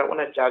areas. I don't want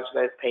to judge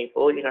those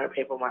people.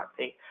 People might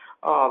think,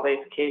 oh,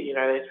 these kids,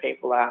 these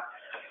people are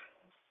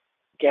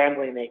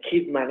gambling their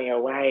kids' money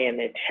away and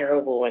they're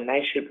terrible and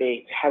they should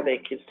have their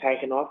kids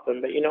taken off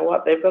them. But you know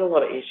what? They've got a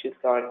lot of issues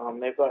going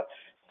on. They've got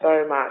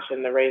so much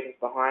and the reasons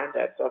behind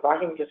it. So if I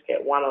can just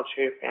get 1 or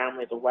 2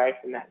 families away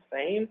from that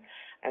scene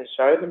and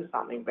show them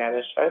something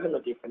better, show them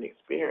a different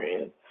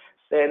experience,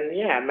 then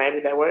yeah, maybe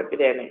they won't be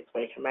there next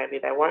week, and maybe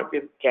they won't be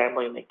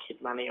gambling their kid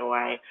money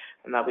away,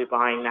 and they'll be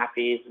buying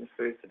nappies and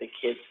food for the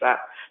kids. But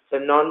the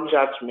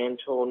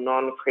non-judgmental,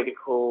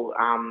 non-critical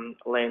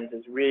lens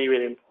is really,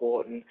 really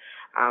important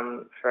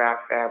for our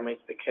families,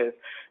 because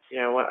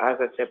as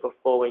I said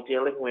before, we're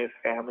dealing with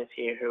families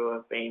here who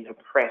have been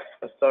oppressed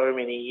for so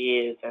many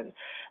years, and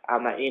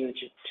that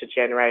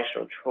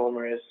intergenerational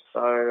trauma is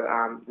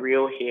so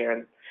real here.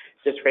 And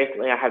just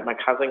recently I had my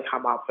cousin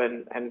come up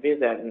and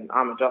visit, and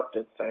I'm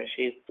adopted, so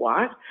she's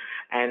white,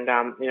 and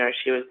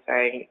she was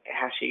saying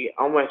how she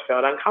almost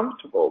felt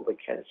uncomfortable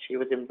because she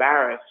was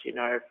embarrassed,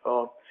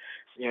 for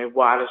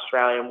white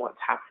Australia and what's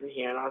happened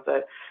here. And I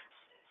said,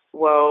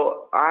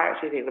 well, I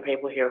actually think the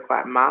people here are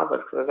quite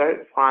marvellous because I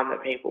don't find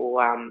that people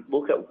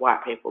look at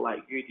white people like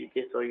you did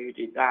this or you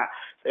did that.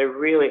 They're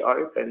really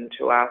open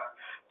to us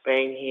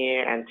being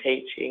here and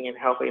teaching and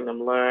helping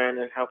them learn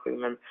and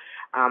helping them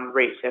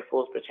reach their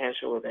fullest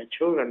potential with their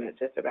children. It's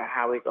just about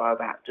how we go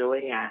about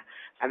doing it.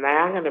 And they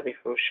are going to be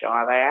feel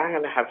shy. They are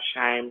going to have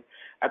shame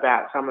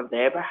about some of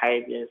their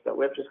behaviours, but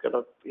we've just got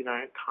to,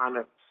 kind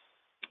of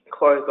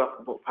close off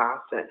and look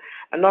past it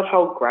and not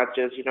hold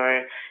grudges.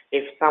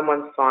 If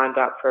someone signed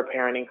up for a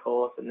parenting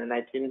course and then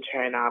they didn't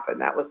turn up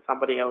and that was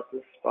somebody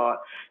else's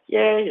spot,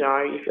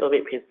 you feel a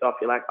bit pissed off.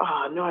 You're like,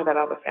 oh no, that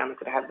other family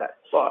could have had that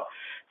spot.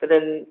 But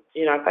then,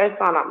 if they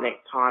sign up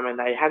next time and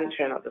they hadn't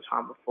turned up the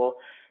time before,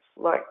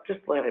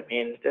 just let them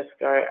in. Just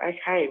go,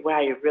 okay,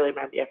 wow, you've really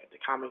made the effort to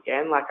come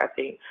again. I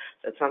think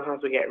that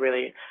sometimes we get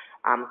really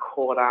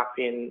caught up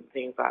in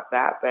things like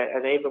that.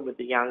 And even with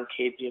the young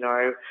kids,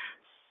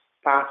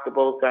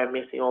 basketballs go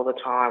missing all the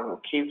time, or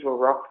kids will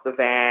rock the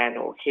van,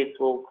 or kids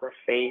will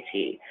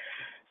graffiti.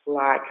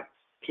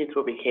 Kids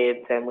will be kids,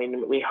 and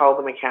we hold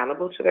them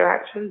accountable to their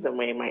actions, and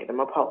we make them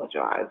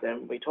apologise,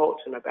 and we talk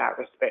to them about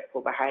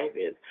respectful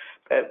behaviours.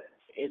 But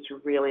it's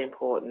really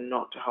important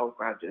not to hold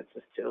grudges,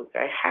 to still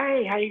say,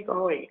 hey, how you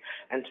going?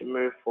 And to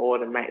move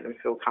forward and make them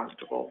feel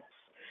comfortable.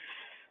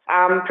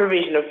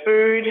 Provision of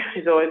food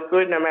is always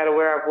good, no matter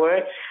where I've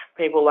worked.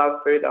 People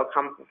love food, they'll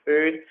come for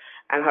food,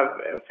 and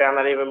I've found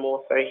that even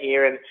more so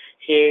here. And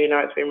here,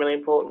 it's been really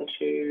important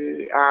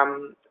to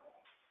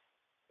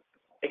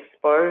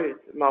expose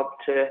mob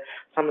to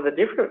some of the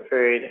different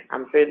food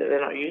that they're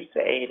not used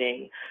to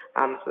eating.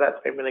 So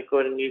that's been really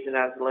good and using it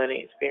as a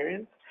learning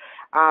experience.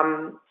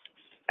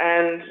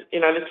 And,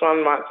 this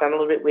one might sound a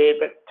little bit weird,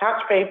 but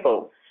touch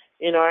people.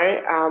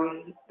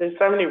 There's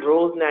so many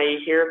rules now you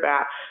hear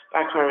about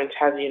back home in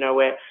Tassie,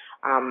 where,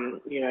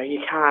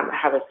 you can't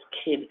have a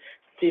kid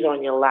sit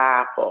on your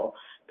lap, or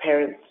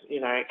parents,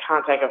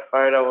 can't take a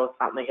photo or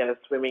something at a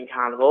swimming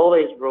carnival, all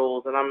these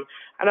rules. And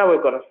I know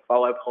we've got to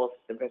follow policies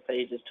and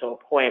procedures to a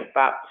point,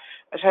 but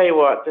I tell you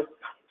what, just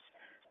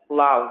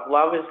love.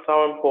 Love is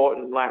so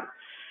important.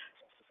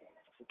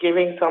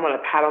 Giving someone a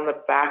pat on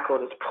the back or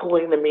just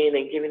pulling them in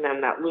and giving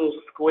them that little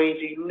squeeze,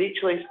 you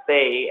literally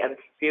see and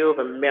feel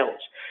them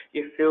melt.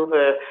 You feel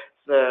the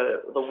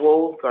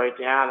walls go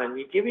down and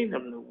you're giving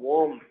them the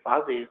warm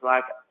fuzzies.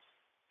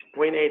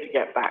 We need to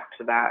get back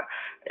to that,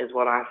 is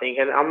what I think.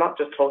 And I'm not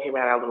just talking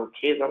about our little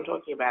kids, I'm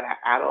talking about our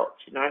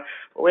adults,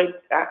 We're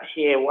out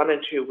here, 1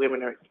 in 2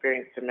 women are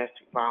experiencing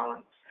domestic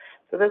violence.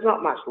 So there's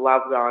not much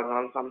love going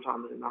on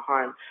sometimes in the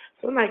home.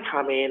 So when they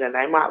come in and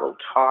they might look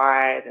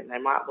tired and they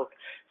might look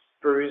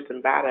bruised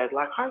and battered,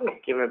 I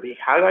just give them a big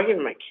hug, I give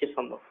them a kiss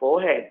on the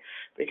forehead,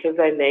 because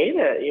they need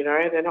it,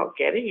 they're not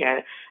getting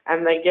it.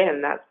 And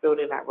again, that's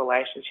building that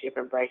relationship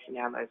and breaking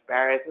down those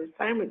barriers. And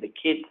same with the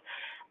kids.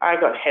 I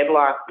got head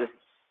lice this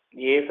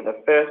year for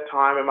the first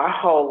time in my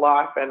whole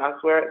life, and I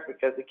swear it's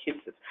because the kids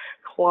just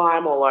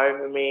climb all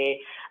over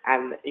me,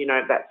 and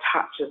that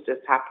touch is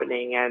just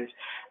happening, and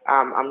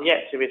I'm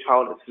yet to be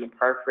told it's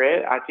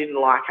inappropriate. I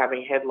didn't like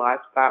having head lice,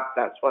 but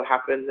that's what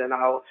happens, and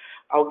I'll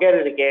get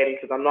it again,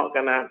 because I'm not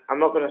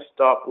gonna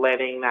stop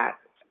letting that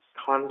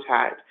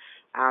contact,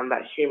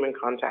 that human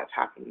contact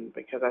happen,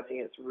 because I think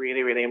it's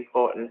really, really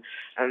important.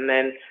 And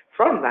then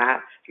from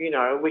that,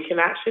 we can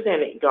actually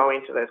then go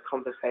into those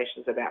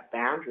conversations about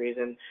boundaries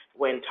and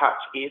when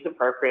touch is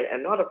appropriate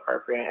and not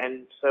appropriate.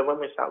 And so when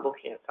we start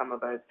looking at some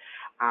of those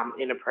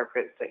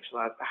inappropriate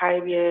sexualized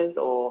behaviours,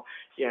 or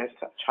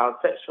child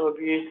sexual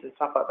abuse and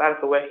stuff like that, if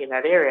we're working in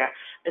that area,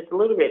 it's a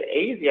little bit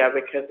easier,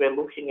 because we're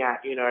looking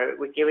at,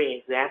 we're giving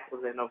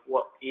examples then of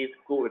what is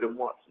good and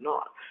what's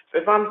not. So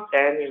if I'm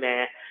standing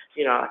there,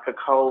 like a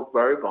cold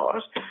robot,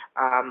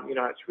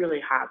 it's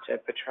really hard to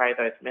portray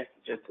those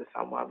messages to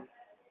someone.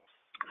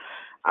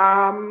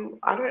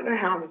 I don't know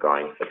how I'm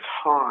going for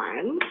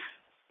time,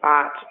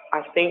 but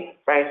I think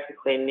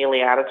basically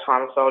nearly out of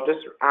time, so I'll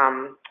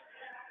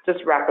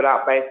just wrap it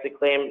up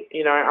basically.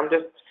 And, I'm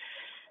just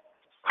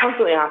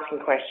constantly asking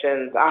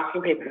questions,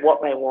 asking people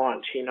what they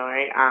want,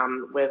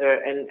 whether,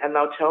 and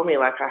they'll tell me,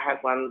 I had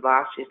one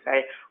last year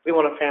say, we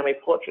want a family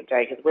portrait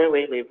day, because where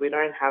we live, we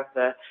don't have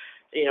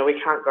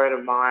we can't go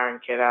to Myer and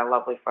get our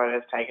lovely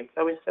photos taken.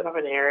 So we set up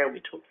an area,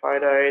 we took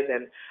photos,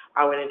 and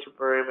I went into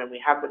Broome, and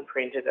we have them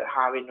printed at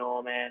Harvey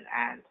Norman,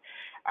 and,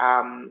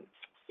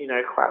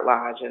 quite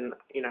large, and,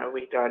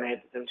 we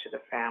donated them to the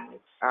families.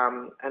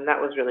 And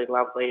that was really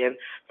lovely. And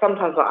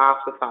sometimes I'll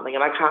ask for something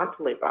and I can't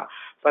deliver,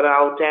 but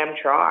I'll damn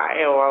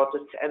try, or I'll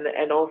just,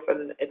 and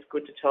often it's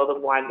good to tell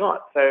them why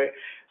not. So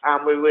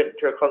we went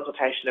through a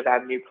consultation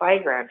about a new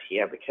playground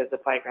here, because the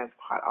playground's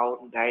quite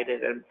old and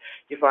dated, and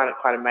you find it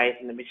quite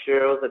amazing, the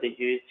materials that are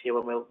used here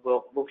when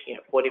we're looking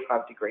at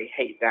 45-degree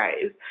heat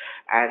days.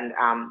 And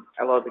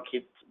a lot of the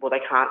kids, they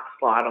can't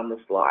slide on the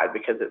slide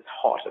because it's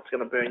hot, it's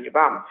going to burn your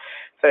bum.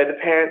 So the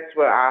parents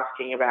were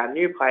asking about a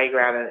new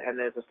playground, and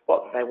there's a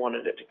spot that they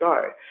wanted it to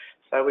go.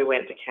 So we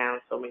went to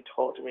council and we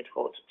talked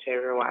to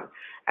everyone.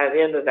 And at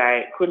the end of the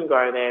day, couldn't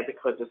go there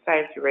because of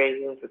safety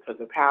reasons,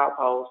 because of power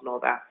poles and all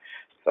that.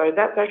 So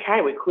that's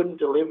okay. We couldn't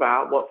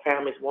deliver what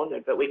families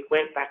wanted, but we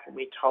went back and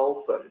we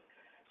told them.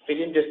 We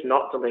didn't just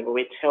not deliver.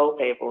 We tell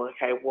people,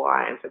 okay,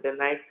 why? And so then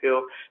they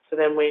feel, so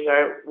then we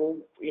go, well,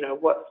 you know,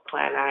 what's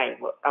plan A,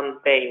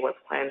 B, what's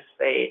plan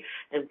C,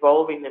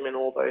 involving them in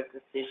all those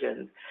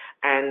decisions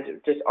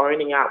and just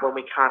owning up when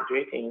we can't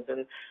do things.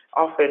 And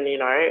often, you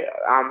know,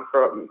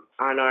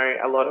 I know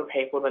a lot of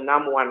people, the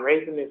number one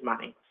reason is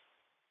money,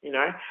 you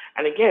know.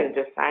 And again,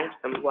 just saying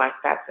to them, like,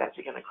 that's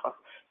actually going to cost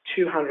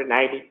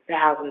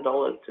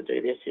 $280,000 to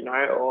do this, you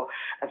know, or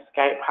a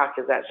skate park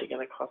is actually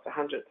going to cost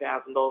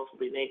 $100,000.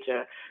 We need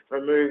to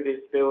remove this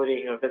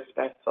building of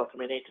asbestos and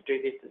we need to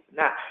do this, this and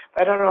that.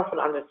 They don't often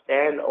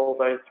understand all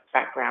those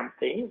background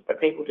things, but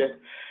people just,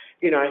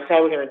 you know,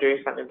 say we're going to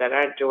do something, they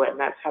don't do it, and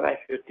that's how they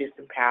feel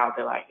disempowered.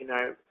 They're like, you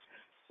know,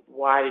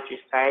 why did you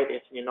say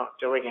this and you're not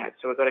doing it?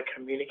 So we've got to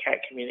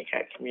communicate.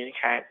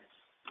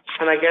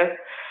 And I guess,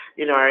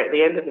 you know, at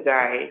the end of the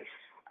day,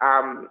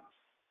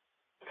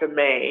 for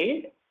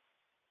me,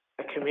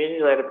 a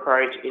community-led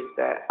approach is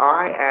that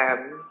I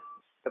am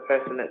the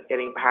person that's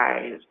getting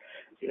paid.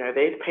 You know,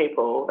 these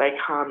people, they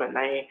come and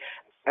they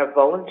are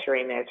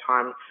volunteering their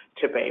time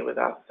to be with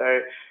us. So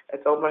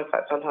it's almost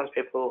like sometimes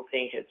people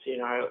think it's, you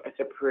know, it's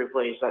a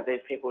privilege, like these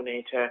people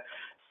need to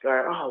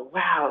go, oh,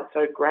 wow, it's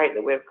so great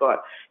that we've got,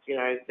 you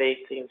know, these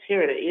things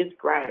here. And it is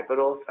great, but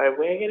also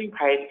we're getting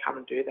paid to come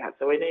and do that.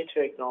 So we need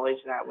to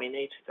acknowledge that. We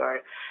need to go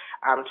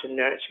to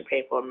nurture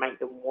people and make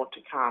them want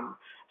to come.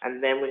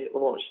 And then we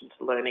launch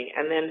into learning.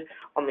 And then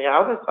on the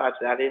other side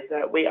of that is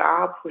that we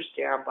are pushed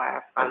down by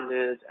our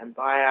funders and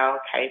by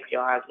our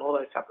KPIs and all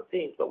those type of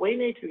things. But we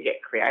need to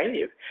get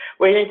creative.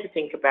 We need to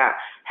think about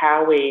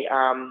how we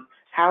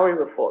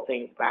report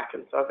things back.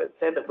 And so if it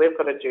said that we've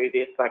got to do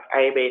this like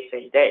A, B,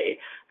 C, D,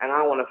 and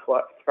I want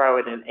to throw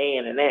in an E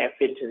and an F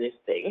into this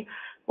thing,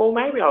 well,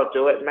 maybe I'll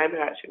do it. Maybe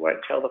I actually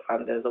won't tell the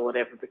funders or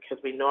whatever, because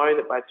we know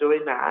that by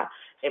doing that,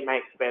 it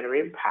makes a better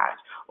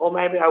impact. Or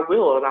maybe I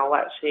will, and I'll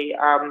actually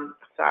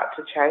start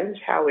to change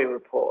how we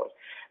report.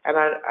 And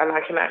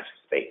I can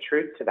actually speak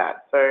truth to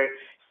that. So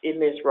in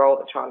this role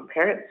at the Child and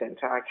Parent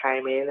Centre, I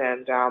came in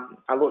and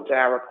I looked at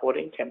our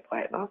reporting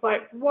template, and I was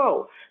like,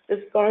 whoa,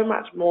 there's so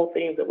much more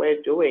things that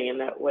we're doing and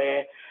that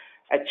we're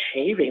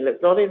achieving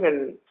that's not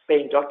even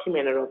being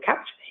documented or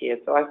captured here.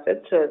 So I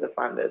said to the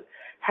funders,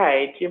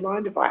 hey, do you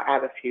mind if I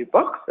add a few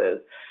boxes?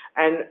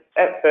 And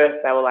at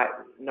first they were like,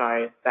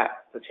 no, that's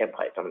the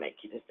template, Dominique,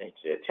 you just need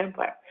to do a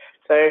template.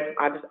 So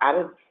I just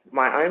added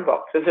my own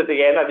boxes at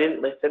the end. I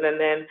didn't listen. And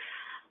then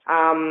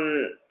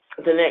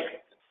the next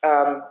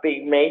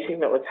big meeting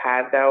that was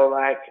had, they were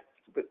like,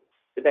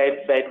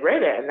 they'd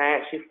read it and they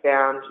actually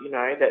found, you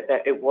know,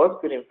 that it was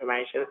good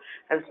information.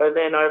 And so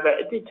then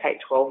it did take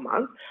 12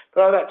 months,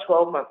 but over that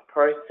 12-month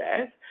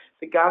process,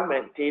 the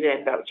government did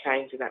end up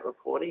changing that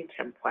reporting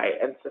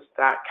template and to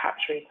start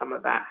capturing some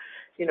of that,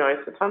 you know.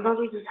 So sometimes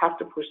we just have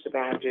to push the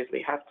boundaries.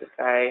 We have to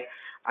say,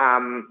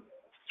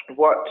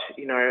 what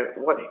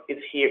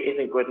is here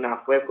isn't good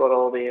enough. We've got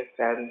all this,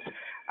 and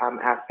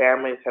our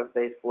families have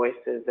these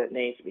voices that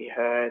need to be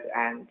heard,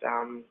 and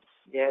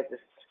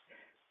just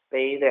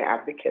be their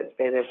advocates,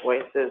 be their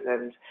voices.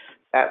 And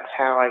that's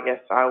how I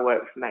guess I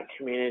work from that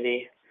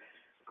community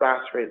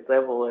grassroots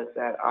level, is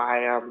that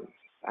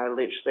I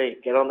literally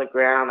get on the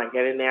ground, I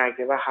get in there, I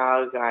give a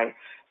hug, I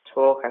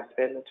talk, I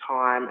spend the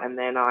time, and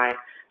then I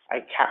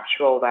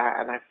capture all that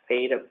and I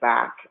feed it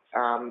back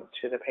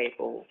to the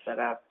people that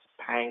are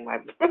paying my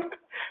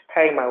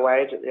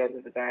wage at the end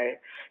of the day.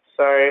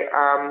 So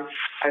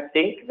I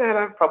think that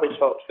I've probably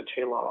talked for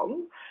too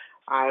long.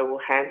 I will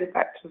hand it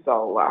back to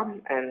Zola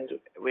and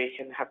we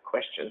can have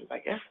questions, I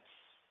guess.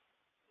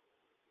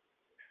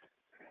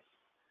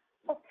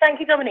 Well,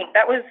 thank you, Dominique.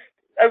 That was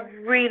a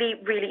really,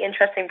 really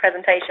interesting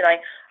presentation.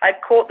 I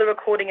caught the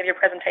recording of your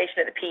presentation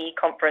at the PE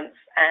conference,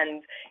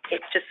 and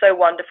it's just so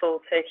wonderful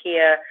to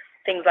hear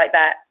things like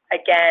that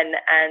again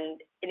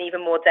and in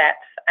even more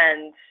depth,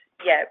 and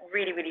yeah,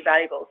 really, really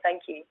valuable.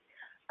 Thank you.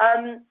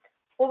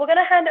 Well, we're going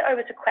to hand it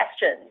over to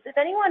questions. If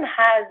anyone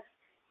has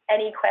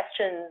any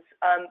questions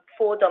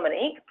for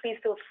Dominique, please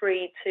feel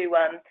free to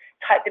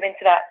type them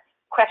into that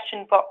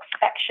question box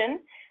section,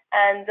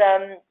 and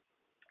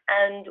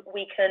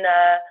we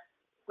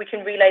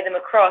can relay them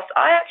across.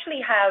 I actually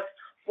have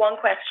one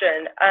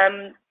question.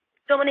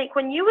 Dominique,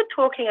 when you were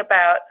talking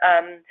about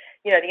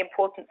the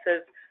importance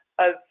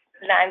of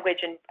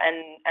language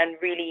and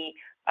really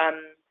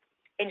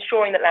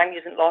ensuring that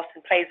language isn't lost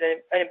and plays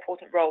an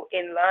important role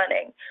in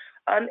learning,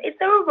 is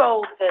there a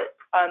role that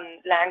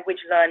language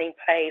learning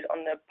plays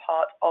on the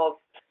part of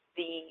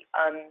the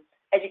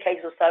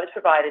educators or service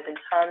providers in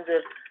terms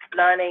of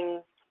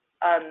learning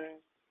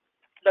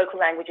local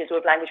languages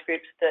or language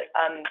groups that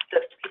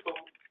people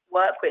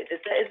work with?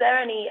 Is there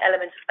any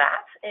element of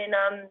that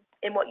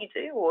in what you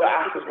do? Or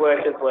active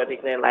workers learning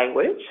their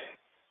language?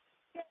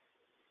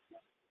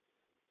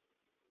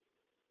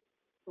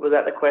 Was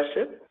that the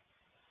question?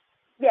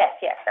 Yes,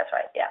 that's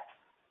right, yeah.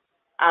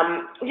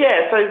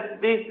 Yeah, so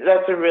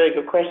that's a really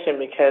good question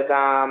because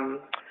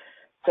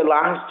so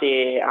last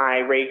year I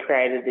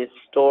recreated this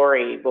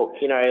storybook,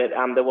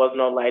 there was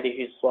an old lady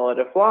who swallowed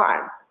a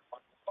fly.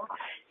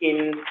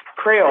 In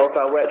Creole, so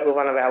I worked with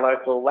one of our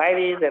local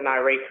ladies and I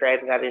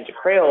recreated that into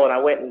Creole and I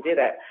went and did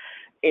it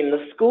in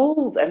the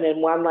schools, and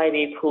then one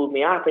lady pulled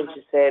me up and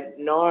she said,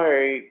 no,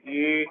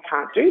 you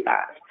can't do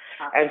that.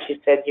 And she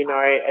said,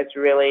 it's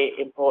really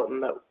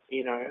important that,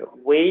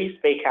 we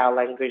speak our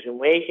language and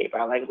we keep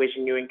our language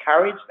and you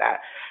encourage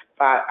that.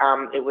 But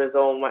it was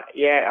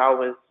I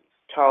was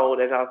told,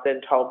 and I was then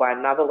told by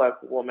another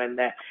local woman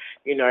that,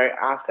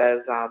 us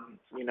as,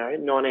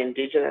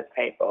 non-Indigenous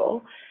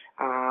people,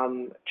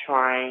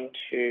 trying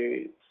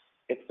to,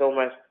 it's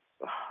almost,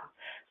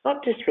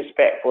 not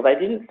disrespectful, they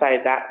didn't say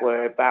that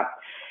word, but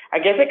I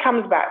guess it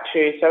comes back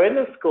to, so in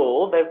the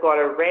school, they've got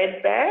a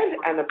red band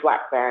and a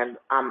black band,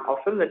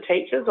 often the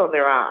teachers on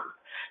their arms.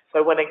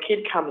 So when a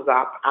kid comes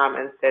up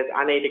and says,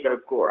 I need to go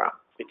Gora,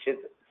 which is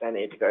they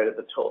need to go to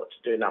the toilet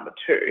to do number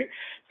 2.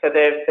 So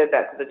they've said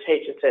that the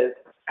teacher says,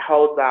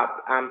 holds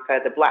up, say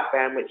the black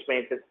band, which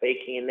means they're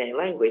speaking in their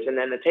language, and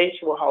then the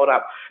teacher will hold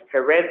up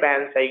her red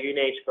band and say, you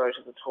need to go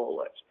to the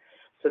toilet.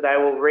 So they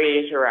will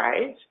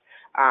reiterate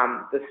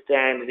the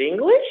standard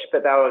English,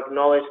 but they'll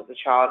acknowledge that the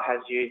child has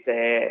used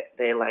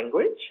their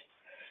language.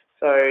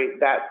 So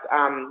that's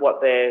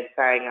what they're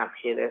saying up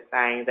here. They're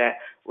saying that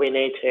we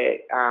need to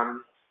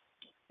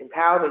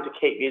empower them to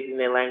keep using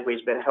their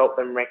language, but help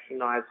them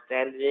recognise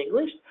standard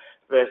English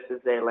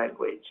versus their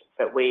language.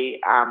 But we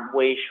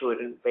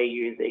shouldn't be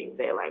using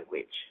their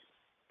language.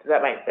 Does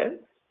that make sense?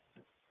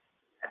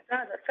 No,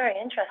 that's very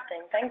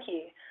interesting. Thank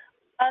you.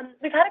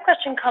 We've had a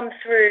question come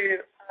through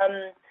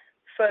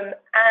from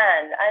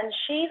Anne, and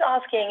she's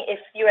asking if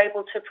you're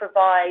able to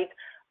provide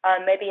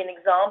maybe an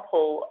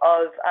example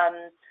of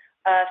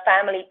a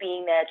family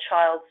being their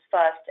child's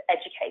first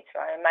educator.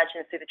 I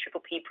imagine through the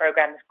Triple P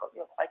program, there's got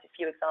quite a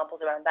few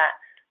examples around that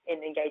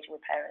in engaging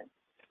with parents.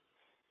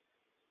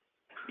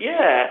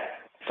 Yeah.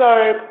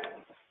 So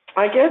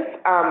I guess,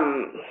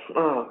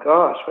 oh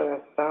gosh, where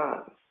do I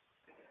start?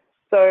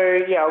 So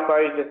yeah, I'll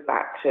go just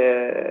back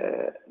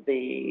to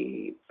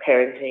the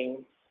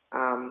parenting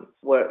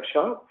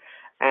workshop.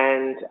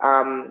 And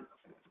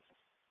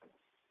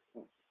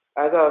as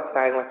I was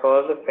saying, like all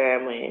of the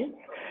families,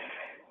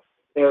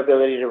 their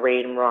ability to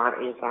read and write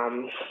is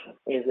a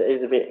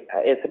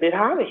bit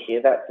harder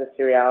here. That's just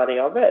the reality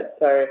of it.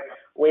 So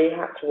we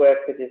had to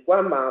work with this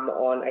one mum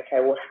on, okay,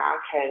 well, how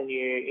can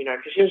you,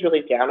 because she was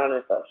really down on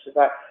herself. She's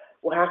like,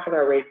 well, how can I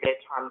read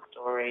bedtime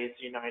stories,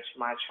 to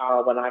my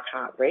child when I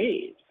can't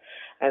read?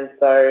 And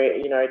so,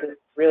 just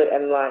really,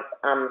 and like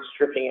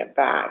stripping it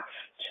back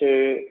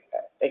to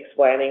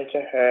explaining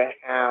to her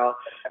how,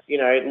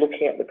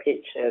 looking at the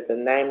pictures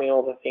and naming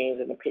all the things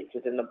in the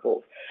pictures in the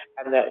book,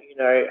 and that,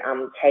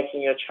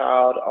 taking your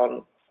child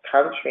on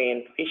country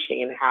and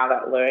fishing and how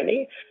that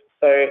learning.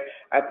 So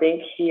I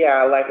think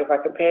here, like if I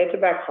compare to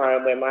back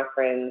home where my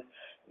friends,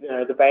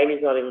 the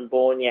baby's not even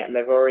born yet and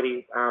they've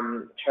already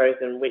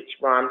chosen which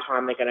rhyme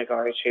time they're going to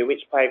go to,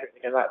 which playground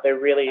they're going to, they're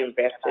really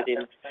invested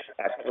in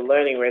that sort of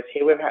learning, whereas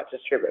here we've had to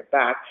strip it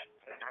back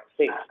and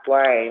actually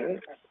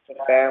explain to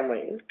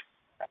families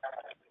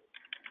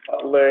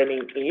what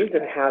learning is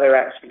and how they're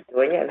actually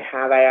doing it and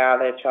how they are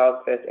their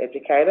child's first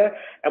educator,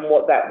 and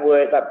what that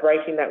word, like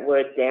breaking that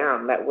word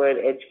down, that word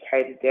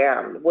educated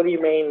down. What do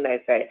you mean?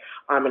 They say,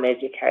 I'm an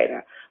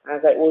educator. And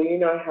I say, well,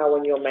 how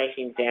when you're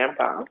making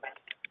damper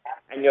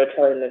and you're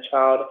telling the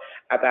child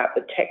about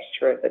the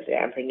texture of the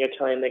damper and you're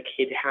telling the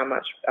kid how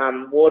much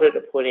water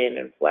to put in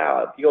and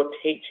flour, you're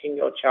teaching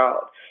your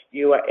child.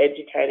 You are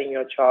educating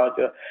your child.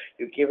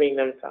 You're giving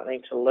them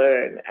something to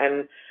learn.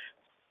 And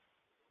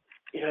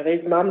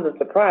these mums are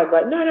surprised,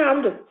 like, no,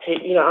 I'm just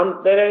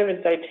they don't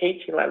even say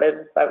teaching, like,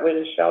 they're just like,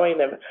 we're just showing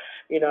them,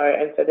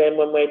 and so then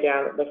when we're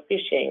down at the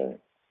fishing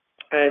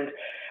and,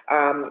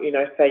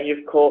 say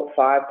you've caught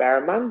 5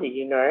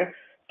 barramundi,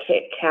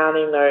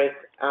 counting those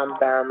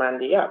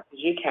barramundi up,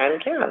 because you can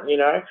count,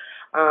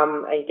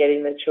 and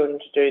getting the children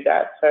to do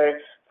that. So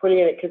putting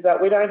it, because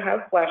we don't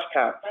have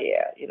flashcards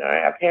here,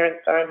 our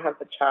parents don't have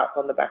the charts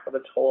on the back of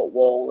the toilet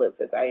wall that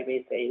says A,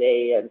 B, C,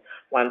 D, and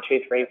 1,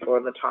 2, 3, 4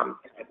 on the times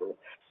table.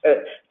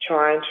 But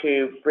trying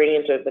to bring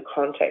into the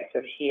context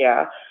of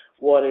here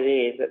what it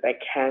is that they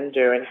can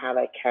do and how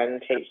they can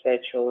teach their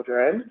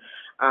children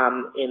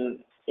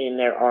in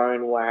their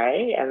own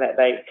way, and that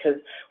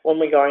because when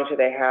we go into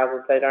their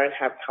houses, they don't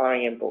have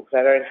colouring in books,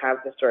 they don't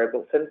have the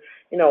storybooks, and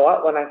you know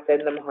what, when I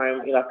send them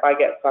home, if I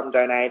get some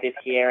donated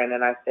here and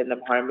then I send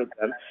them home with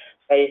them,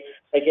 they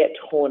get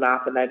torn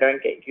up and they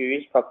don't get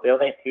used properly, or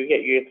they do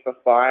get used for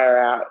fire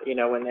out,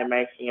 when they're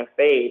making a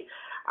feed,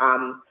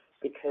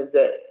 because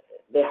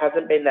there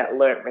hasn't been that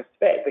learnt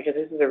respect, because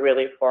this is a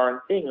really foreign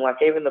thing. Like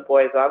even the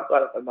boys I've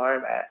got at the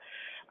moment,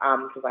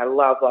 because I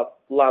love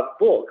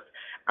books,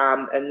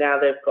 and now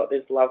they've got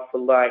this love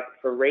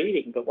for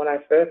reading. But when I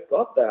first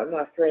got them,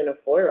 my 3 and a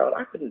 4-year-old,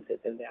 I couldn't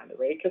sit them down to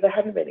read because they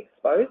hadn't been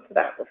exposed to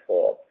that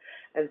before.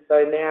 And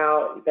so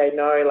now they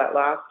know, like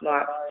last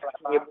night,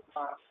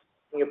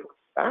 your book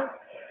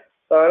back.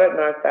 So I don't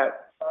know if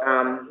that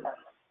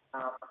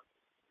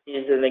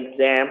is an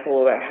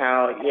example of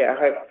how, I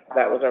hope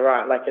that was all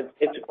right. Like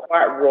it's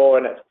quite raw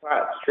and it's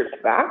quite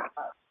stripped back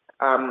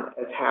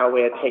as how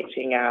we're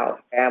teaching our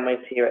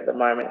families here at the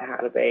moment how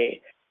to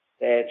be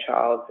their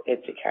child's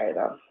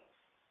educator.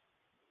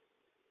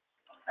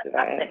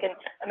 Fantastic. And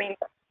I mean,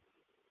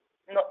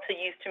 not to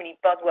use too many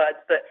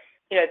buzzwords, but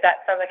you know,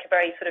 that sounds like a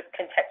very sort of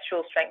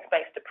contextual,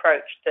 strengths-based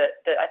approach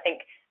that I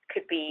think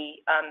could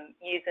be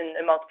used in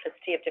a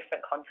multiplicity of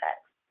different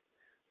contexts.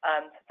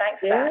 So thanks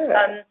for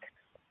that.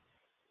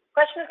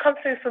 Question has come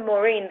through from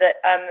Maureen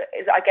that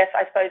is, I guess,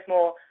 I suppose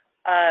more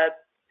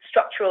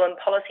structural and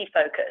policy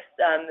focused.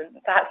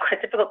 Perhaps quite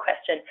a difficult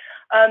question.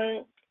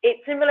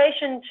 It's in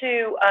relation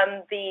to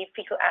the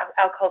Fetal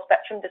Alcohol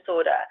Spectrum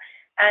Disorder,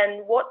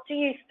 and what do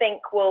you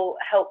think will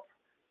help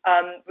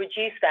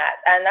reduce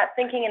that? And that's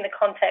thinking in the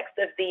context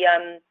of the,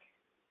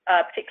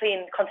 particularly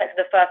in the context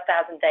of the First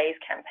 1,000 Days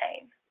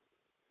campaign.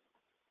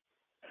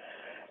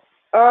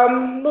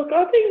 Look,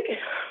 I think,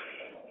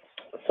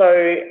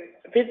 so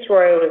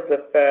Fitzroy was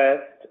the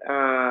first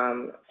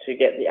to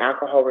get the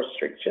alcohol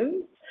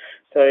restrictions.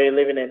 So you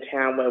live in a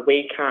town where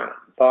we can't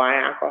buy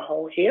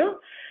alcohol here.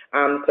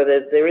 So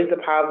there is the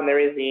pub and there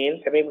is the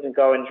inn, so people can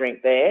go and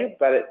drink there,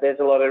 but there's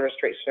a lot of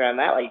restrictions around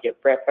that. Like you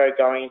get brepo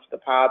going into the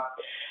pub,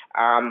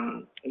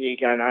 you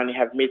can only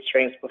have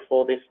mid-strengths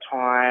before this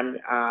time.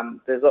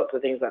 There's lots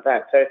of things like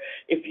that. So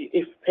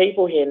if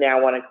people here now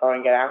want to go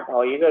and get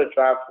alcohol, you've got to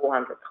drive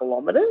 400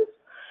 kilometres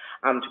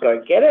to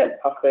go get it.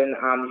 Often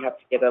you have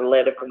to get a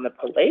letter from the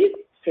police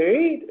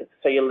too,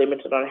 so you're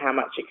limited on how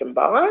much you can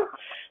buy.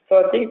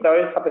 So I think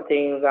those type of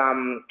things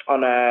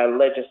on a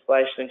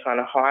legislation kind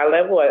of high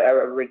level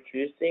are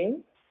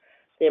reducing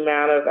the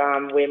amount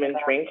of women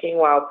drinking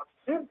while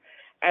pregnant.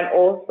 And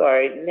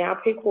also now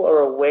people are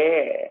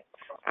aware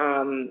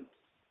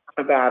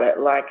about it.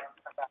 Like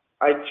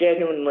I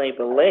genuinely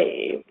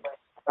believe,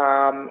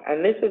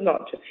 and this is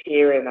not just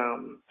here in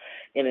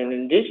an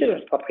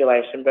Indigenous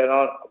population, but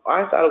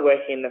I started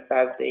working in the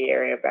FASD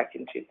area back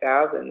in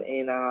 2000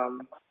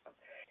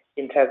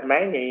 in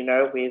Tasmania, you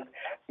know, with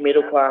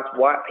middle-class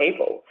white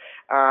people.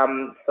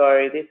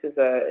 So this is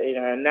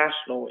a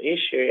national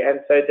issue,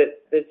 and so that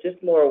there's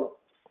just more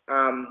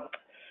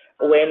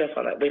awareness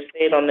on it. We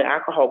see it on the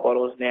alcohol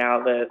bottles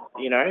now that,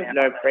 you know,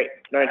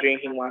 no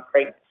drinking while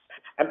pregnant.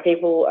 And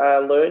people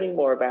are learning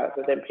more about it,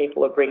 so then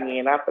people are bringing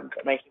it up and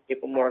making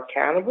people more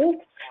accountable.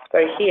 So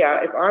here,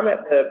 if I'm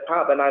at the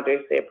pub and I do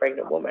see a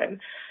pregnant woman,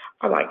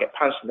 I might get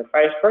punched in the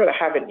face for it. I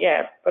haven't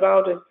yet, but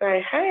I'll just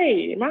say,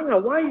 hey, Mama,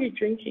 why are you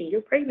drinking?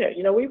 You're pregnant.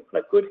 You know, we want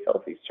a good,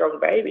 healthy, strong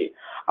baby.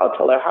 I'll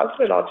tell her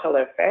husband, I'll tell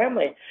her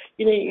family,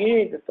 you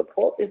need to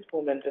support this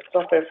woman to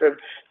stop her from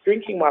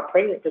drinking while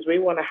pregnant because we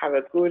want to have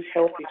a good,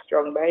 healthy,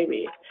 strong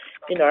baby.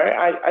 You know,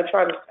 I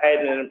try to say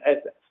it in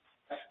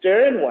a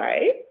stern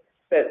way,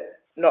 but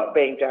not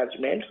being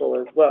judgmental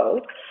as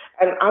well.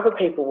 And other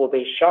people will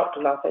be shocked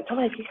and they'll say,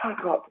 Dominique, you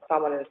can't go up to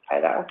someone and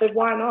say that. I said,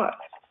 why not?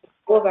 It's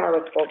all of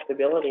our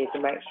responsibility to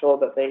make sure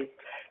that these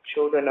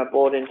children are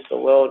brought into the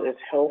world as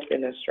healthy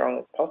and as strong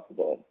as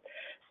possible.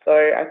 So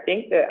I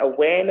think that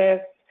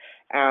awareness,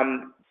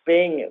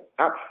 being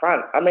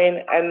upfront, I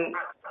mean, and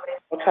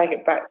I'll take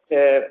it back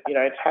to, you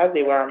know,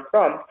 Tassie, where I'm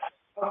from.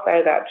 I'll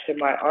say that to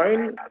my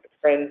own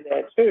friends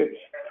there too.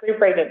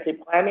 Pre-pregnancy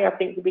planning, I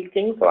think, is a big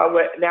thing. So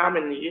now I'm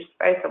in the youth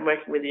space. I'm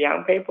working with the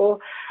young people.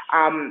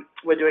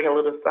 We're doing a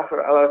lot of stuff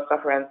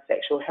around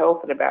sexual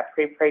health and about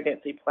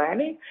pre-pregnancy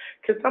planning,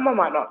 because someone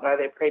might not know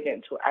they're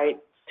pregnant until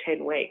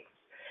 8-10 weeks.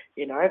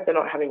 You know, if they're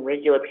not having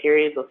regular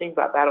periods or things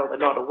like that, or they're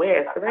not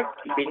aware, so they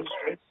could be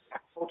binge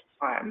all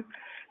the time.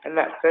 And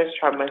that first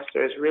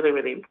trimester is really,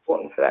 really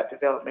important for that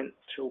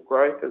developmental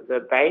growth of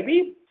the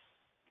baby.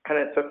 And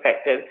it's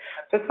affected.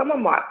 So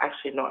someone might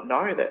actually not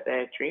know that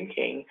they're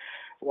drinking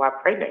while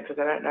pregnant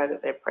because they don't know that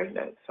they're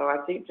pregnant. So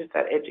I think just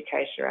that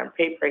education around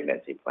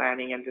pre-pregnancy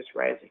planning and just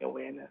raising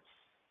awareness.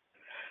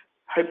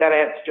 Hope that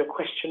answered your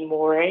question,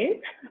 Maureen.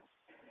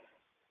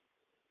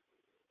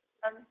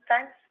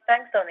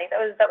 Thanks, Dominique.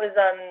 That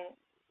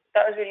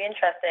was really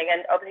interesting,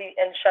 and obviously,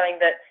 and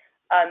showing that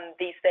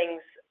these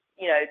things,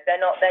 you know, they're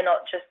not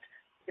just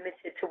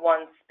limited to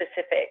one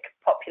specific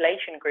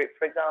population group.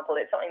 For example,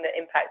 it's something that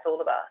impacts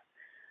all of us.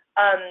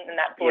 And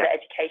that broader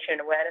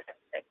education and awareness.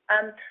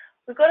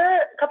 We've got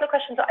a couple of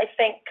questions that I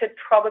think could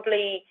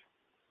probably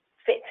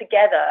fit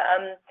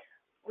together.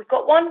 We've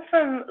got one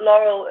from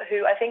Laurel,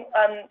 who I think,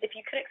 if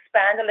you could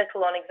expand a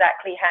little on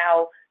exactly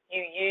how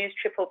you use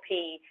Triple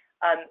P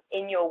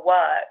in your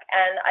work.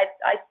 And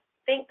I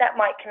think that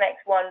might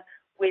connect one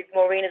with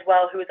Maureen as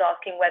well, who was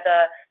asking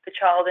whether the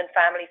Child and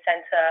Family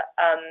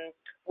Centre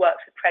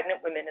works with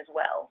pregnant women as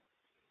well.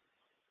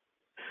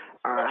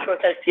 I'm not sure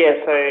if those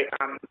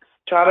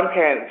Child and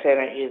Parent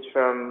Centre is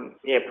from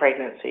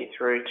pregnancy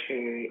through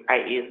to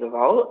 8 years of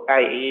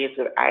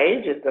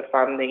age is the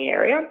funding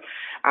area.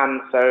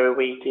 So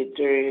we did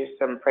do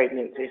some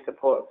pregnancy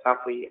support stuff.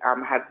 We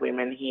had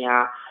women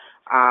here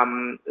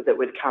that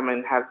would come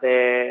and have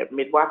their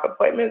midwife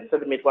appointments. So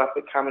the midwife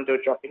would come and do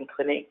a drop-in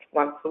clinic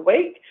once a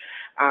week.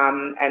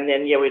 And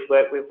then, yeah, we'd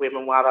work with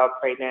women while they were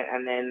pregnant,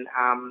 and then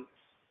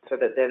so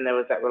that then there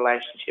was that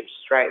relationship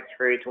straight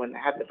through to when they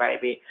had the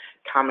baby,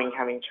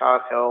 having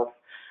child health,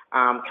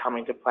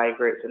 coming to play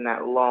groups, and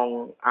that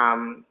long,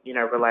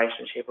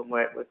 relationship and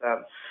work with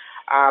them.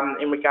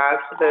 In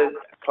regards to the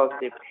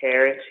positive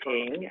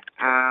parenting,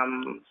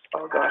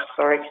 oh gosh,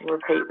 sorry, can you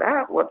repeat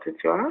that? What did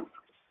you ask?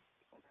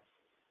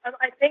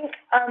 I think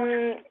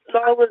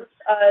Laura was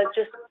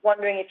just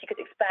wondering if you could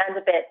expand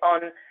a bit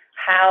on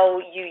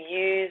how you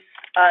use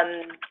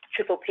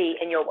Triple P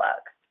in your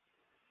work.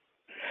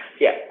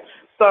 Yeah.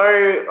 So,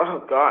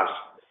 oh gosh,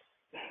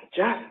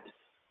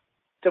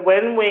 so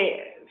when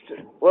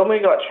we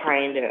got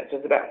trained in it, so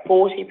there's about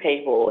 40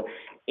 people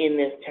in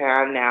this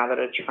town now that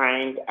are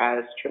trained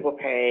as Triple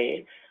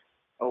P,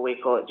 or we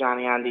call it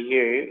Johnny Under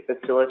You,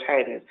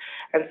 facilitators.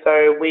 And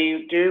so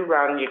we do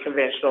run your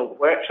conventional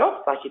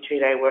workshops, like your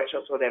 2-day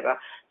workshops or whatever,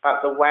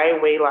 but the way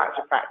we like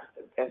to practice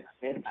it best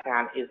in this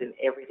town is in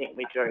everything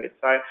we do.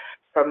 So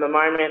from the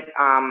moment,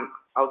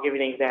 I'll give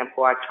you an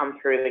example, I come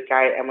through the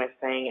gate and we're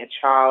seeing a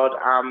child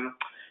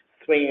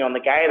swinging on the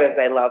gate, as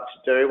they love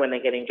to do when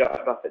they're getting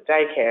dropped off at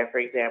daycare, for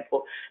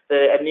example.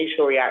 The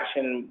initial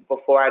reaction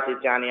before I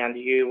did Johnny Under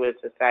You was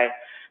to say,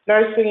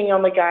 no swinging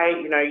on the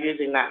gate,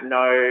 using that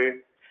no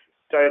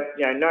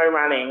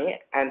running,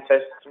 and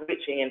so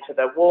switching into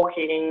the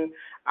walking.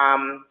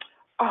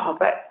 Oh,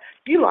 but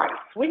you like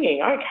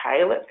swinging,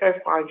 okay, let's go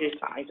find you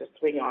something to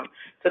swing on.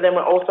 So then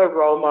we're also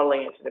role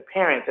modelling it to the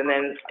parents, and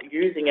then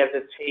using it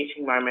as a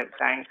teaching moment,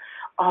 saying,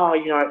 oh,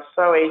 it's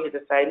so easy to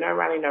say, no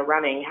running, no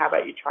running. How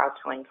about you try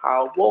telling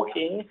Kyle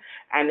walking,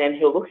 and then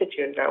he'll look at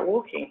you and go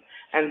walking.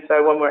 And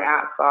so when we're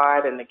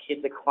outside and the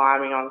kids are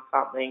climbing on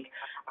something,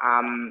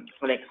 and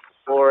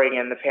exploring,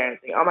 and the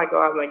parents think, oh my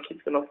God, my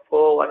kid's going to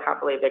fall, I can't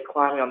believe they're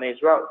climbing on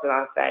these rocks. And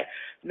I say,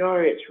 no,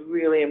 it's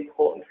really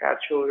important for our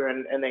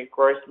children and their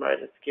gross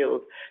motor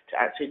skills to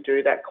actually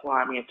do that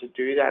climbing and to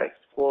do that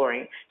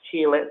exploring.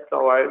 Here, let's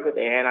go over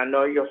there. And I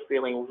know you're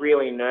feeling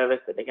really nervous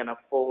that they're going to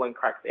fall and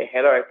crack their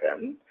head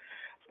open,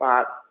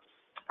 but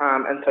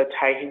and so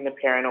taking the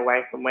parent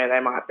away from where they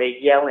might be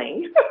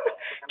yelling,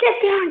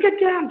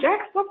 get down, Jack,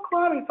 stop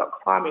climbing.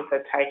 So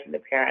taking the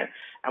parent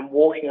and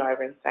walking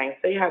over and saying,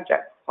 see how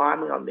Jack's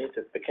climbing on this?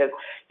 It's because,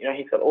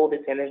 he's got all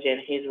this energy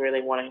and he's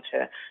really wanting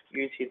to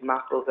use his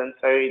muscles. And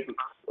so,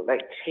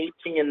 like,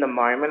 teaching in the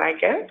moment, I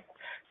guess,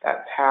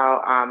 that's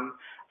how,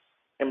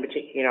 in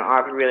particular,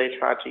 I've really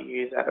tried to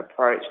use that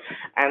approach.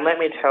 And let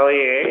me tell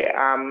you,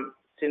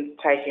 since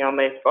taking on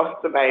these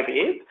foster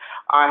babies,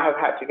 I have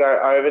had to go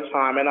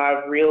overtime, and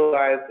I've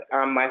realised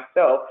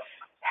myself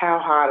how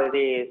hard it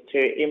is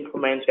to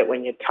implement it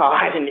when you're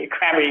tired and you're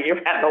cramming,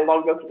 you've had the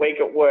longest week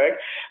at work,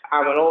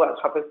 and all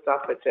that type of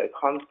stuff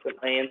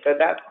constantly. And so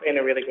that's been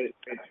a really good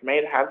experience for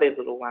me to have these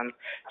little ones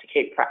to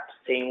keep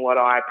practicing what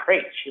I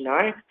preach,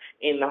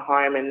 in the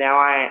home. And now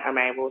I am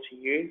able to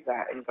use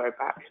that and go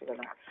back to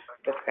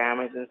the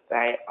families and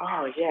say,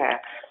 oh yeah,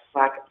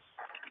 like,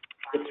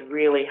 it's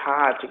really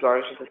hard to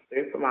go to the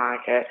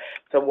supermarket,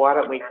 so why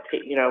don't we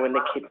pick, when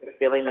the kids are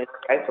feeling this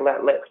way, so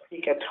let's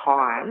pick a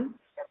time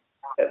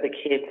that the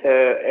kids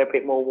are a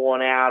bit more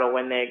worn out, or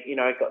when they're,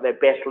 got their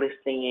best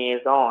listening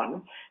ears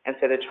on,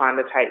 instead of trying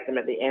to take them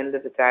at the end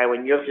of the day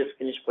when you've just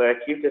finished work,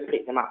 you've just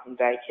picked them up from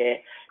daycare,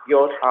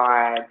 you're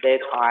tired, they're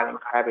tired and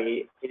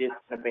crabby, it is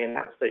going to be an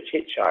absolute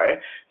shit show.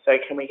 So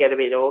can we get a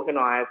bit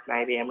organised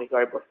maybe, and we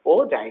go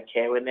before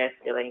daycare when they're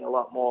feeling a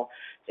lot more,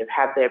 they've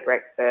had their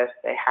breakfast,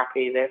 they're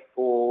happy, they're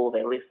full,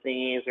 their listening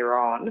ears are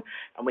on,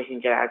 and we can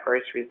get our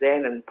groceries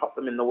then and pop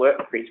them in the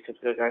work fridge because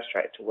we'll go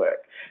straight to work.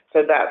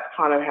 So that's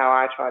kind of how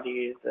I try to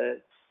use the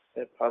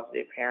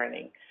positive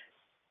parenting.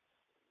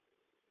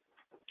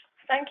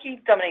 Thank you,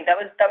 Dominique. That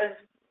was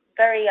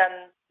very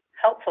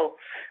helpful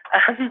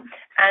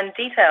and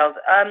detailed.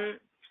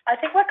 I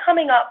think we're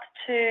coming up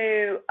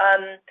to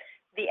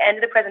the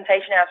end of the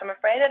presentation now, so I'm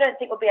afraid I don't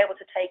think we'll be able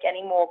to take any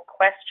more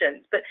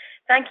questions. But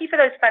thank you for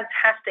those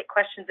fantastic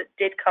questions that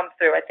did come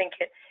through. I think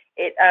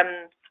it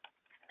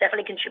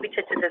definitely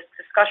contributed to this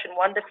discussion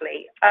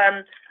wonderfully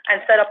and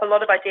set up a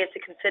lot of ideas to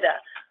consider.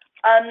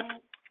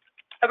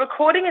 A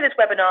recording of this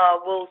webinar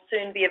will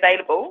soon be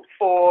available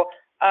for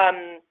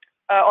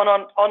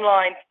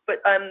online,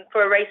 but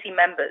for ERACI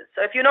members.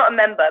 So if you're not a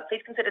member,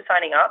 please consider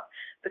signing up,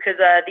 because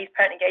these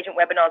parent engagement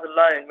webinars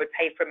alone would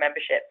pay for a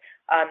membership,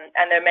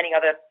 and there are many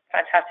other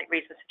fantastic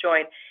reasons to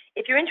join.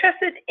 If you're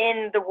interested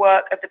in the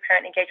work of the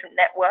Parent Engagement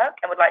Network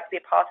and would like to be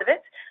a part of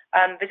it,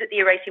 visit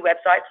the ERACI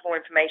website for more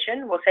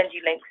information. We'll send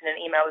you links in an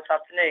email this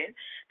afternoon.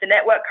 The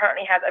network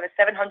currently has over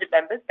 700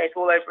 members based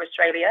all over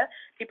Australia,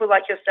 people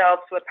like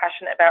yourselves who are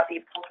passionate about the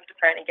importance of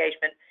parent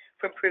engagement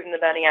for improving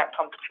the learning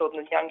outcomes of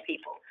children and young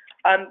people.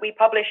 We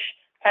publish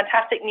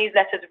fantastic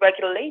newsletters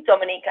regularly.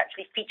 Dominique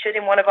actually featured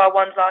in one of our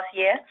ones last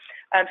year.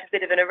 She's a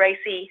bit of an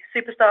ERACI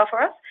superstar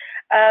for us.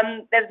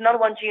 There's another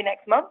one due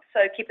next month,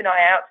 so keep an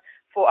eye out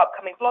for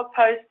upcoming blog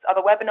posts, other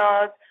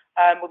webinars.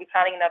 We'll be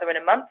planning another in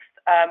a month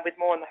with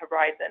more on the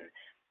horizon.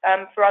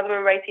 For other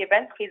ERACI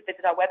events, please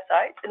visit our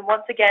website. And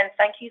once again,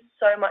 thank you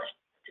so much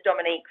to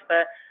Dominique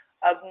for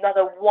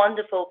another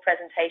wonderful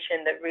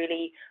presentation that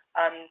really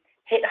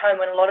hit home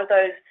on a lot of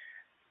those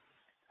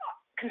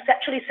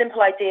conceptually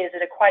simple ideas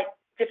that are quite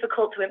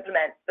difficult to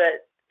implement,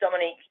 but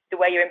Dominique, the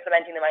way you're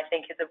implementing them, I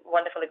think, is a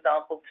wonderful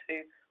example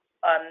to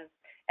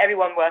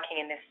everyone working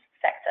in this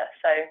sector.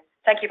 So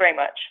thank you very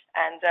much,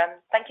 and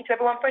thank you to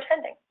everyone for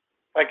attending.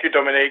 Thank you,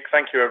 Dominique.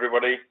 Thank you,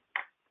 everybody.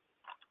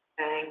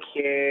 Thank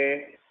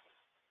you.